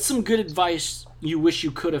up. What's some good advice you wish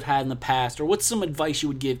you could have had in the past, or what's some advice you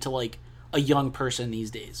would give to, like, a young person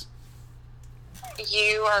these days?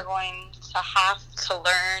 You are going to have to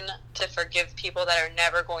learn to forgive people that are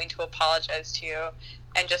never going to apologize to you,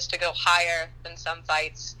 and just to go higher than some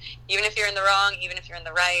fights. Even if you're in the wrong, even if you're in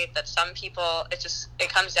the right, that some people, it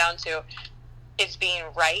comes down to, is being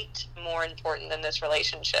right more important than this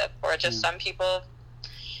relationship? Or just some people,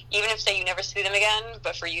 even if, say, you never see them again,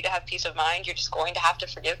 but for you to have peace of mind, you're just going to have to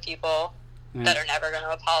forgive people that are never going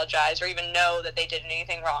to apologize or even know that they did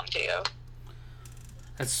anything wrong to you.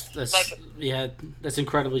 That's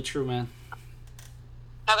incredibly true, man.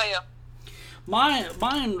 How about you? Mine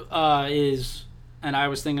is, and I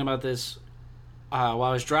was thinking about this while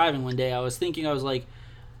I was driving one day. I was like,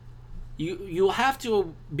 you'll have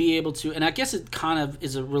to be able to, and I guess it kind of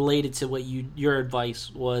is related to what your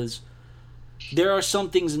advice was. There are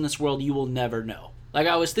some things in this world you will never know. Like,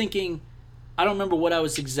 I was thinking, I don't remember what I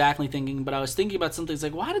was exactly thinking, but I was thinking about something. It's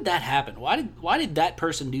like, why did that happen? Why did that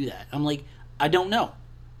person do that? I'm like, I don't know.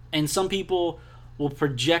 And some people will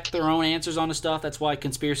project their own answers onto stuff. That's why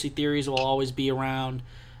conspiracy theories will always be around.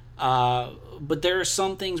 But there are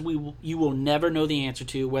some things you will never know the answer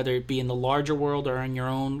to, whether it be in the larger world or in your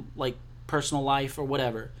own, like, personal life or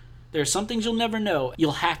whatever. There are some things you'll never know.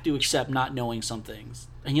 You'll have to accept not knowing some things.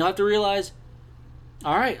 And you'll have to realize,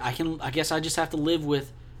 all right, I guess I just have to live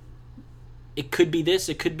with, it could be this,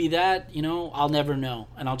 it could be that, I'll never know.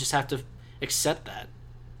 And I'll just have to accept that.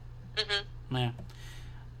 Mm-hmm. Yeah.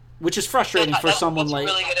 Which is frustrating for someone like...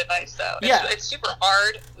 That's really good advice, though. Yeah. It's super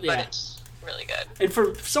hard, but really good. And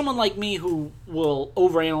for someone like me who will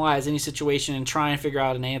overanalyze any situation and try and figure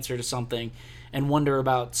out an answer to something and wonder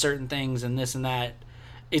about certain things and this and that,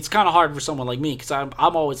 it's kind of hard for someone like me because I'm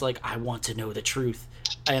always like, I want to know the truth.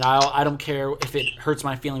 And I don't care if it hurts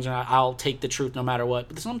my feelings or not. I'll take the truth no matter what.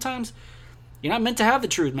 But sometimes you're not meant to have the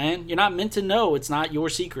truth, man. You're not meant to know. It's not your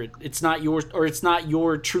secret. It's not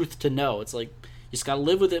your truth to know. It's like, you just got to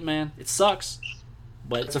live with it, man. It sucks,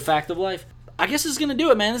 but it's a fact of life. I guess this is going to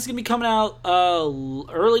do it, man. This is going to be coming out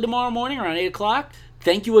early tomorrow morning around 8 o'clock.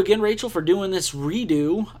 Thank you again, Rachel, for doing this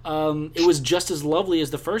redo. It was just as lovely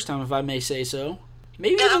as the first time, if I may say so.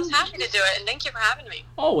 Maybe I was happy to do it, and thank you for having me.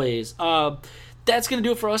 Always. That's going to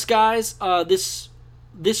do it for us, guys. This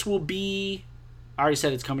will be... I already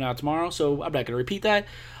said it's coming out tomorrow, so I'm not going to repeat that.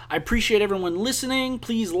 I appreciate everyone listening.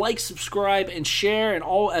 Please like, subscribe, and share. And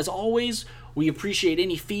as always, we appreciate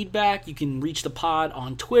any feedback. You can reach the pod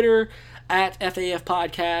on Twitter at FAF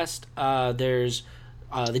Podcast. There's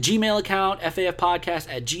the Gmail account,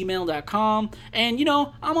 fafpodcast@gmail.com. And,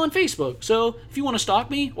 I'm on Facebook. So if you want to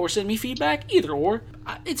stalk me or send me feedback, either or,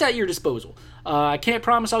 it's at your disposal. I can't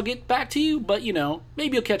promise I'll get back to you, but,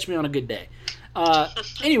 maybe you'll catch me on a good day.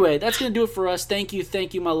 Anyway, that's going to do it for us. Thank you,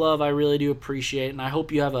 my love. I really do appreciate it, and I hope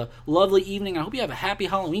you have a lovely evening. I hope you have a happy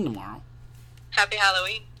Halloween tomorrow. Happy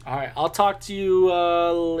Halloween. All right, I'll talk to you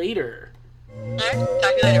later. All right, talk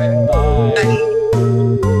to you later, baby. Bye. Bye.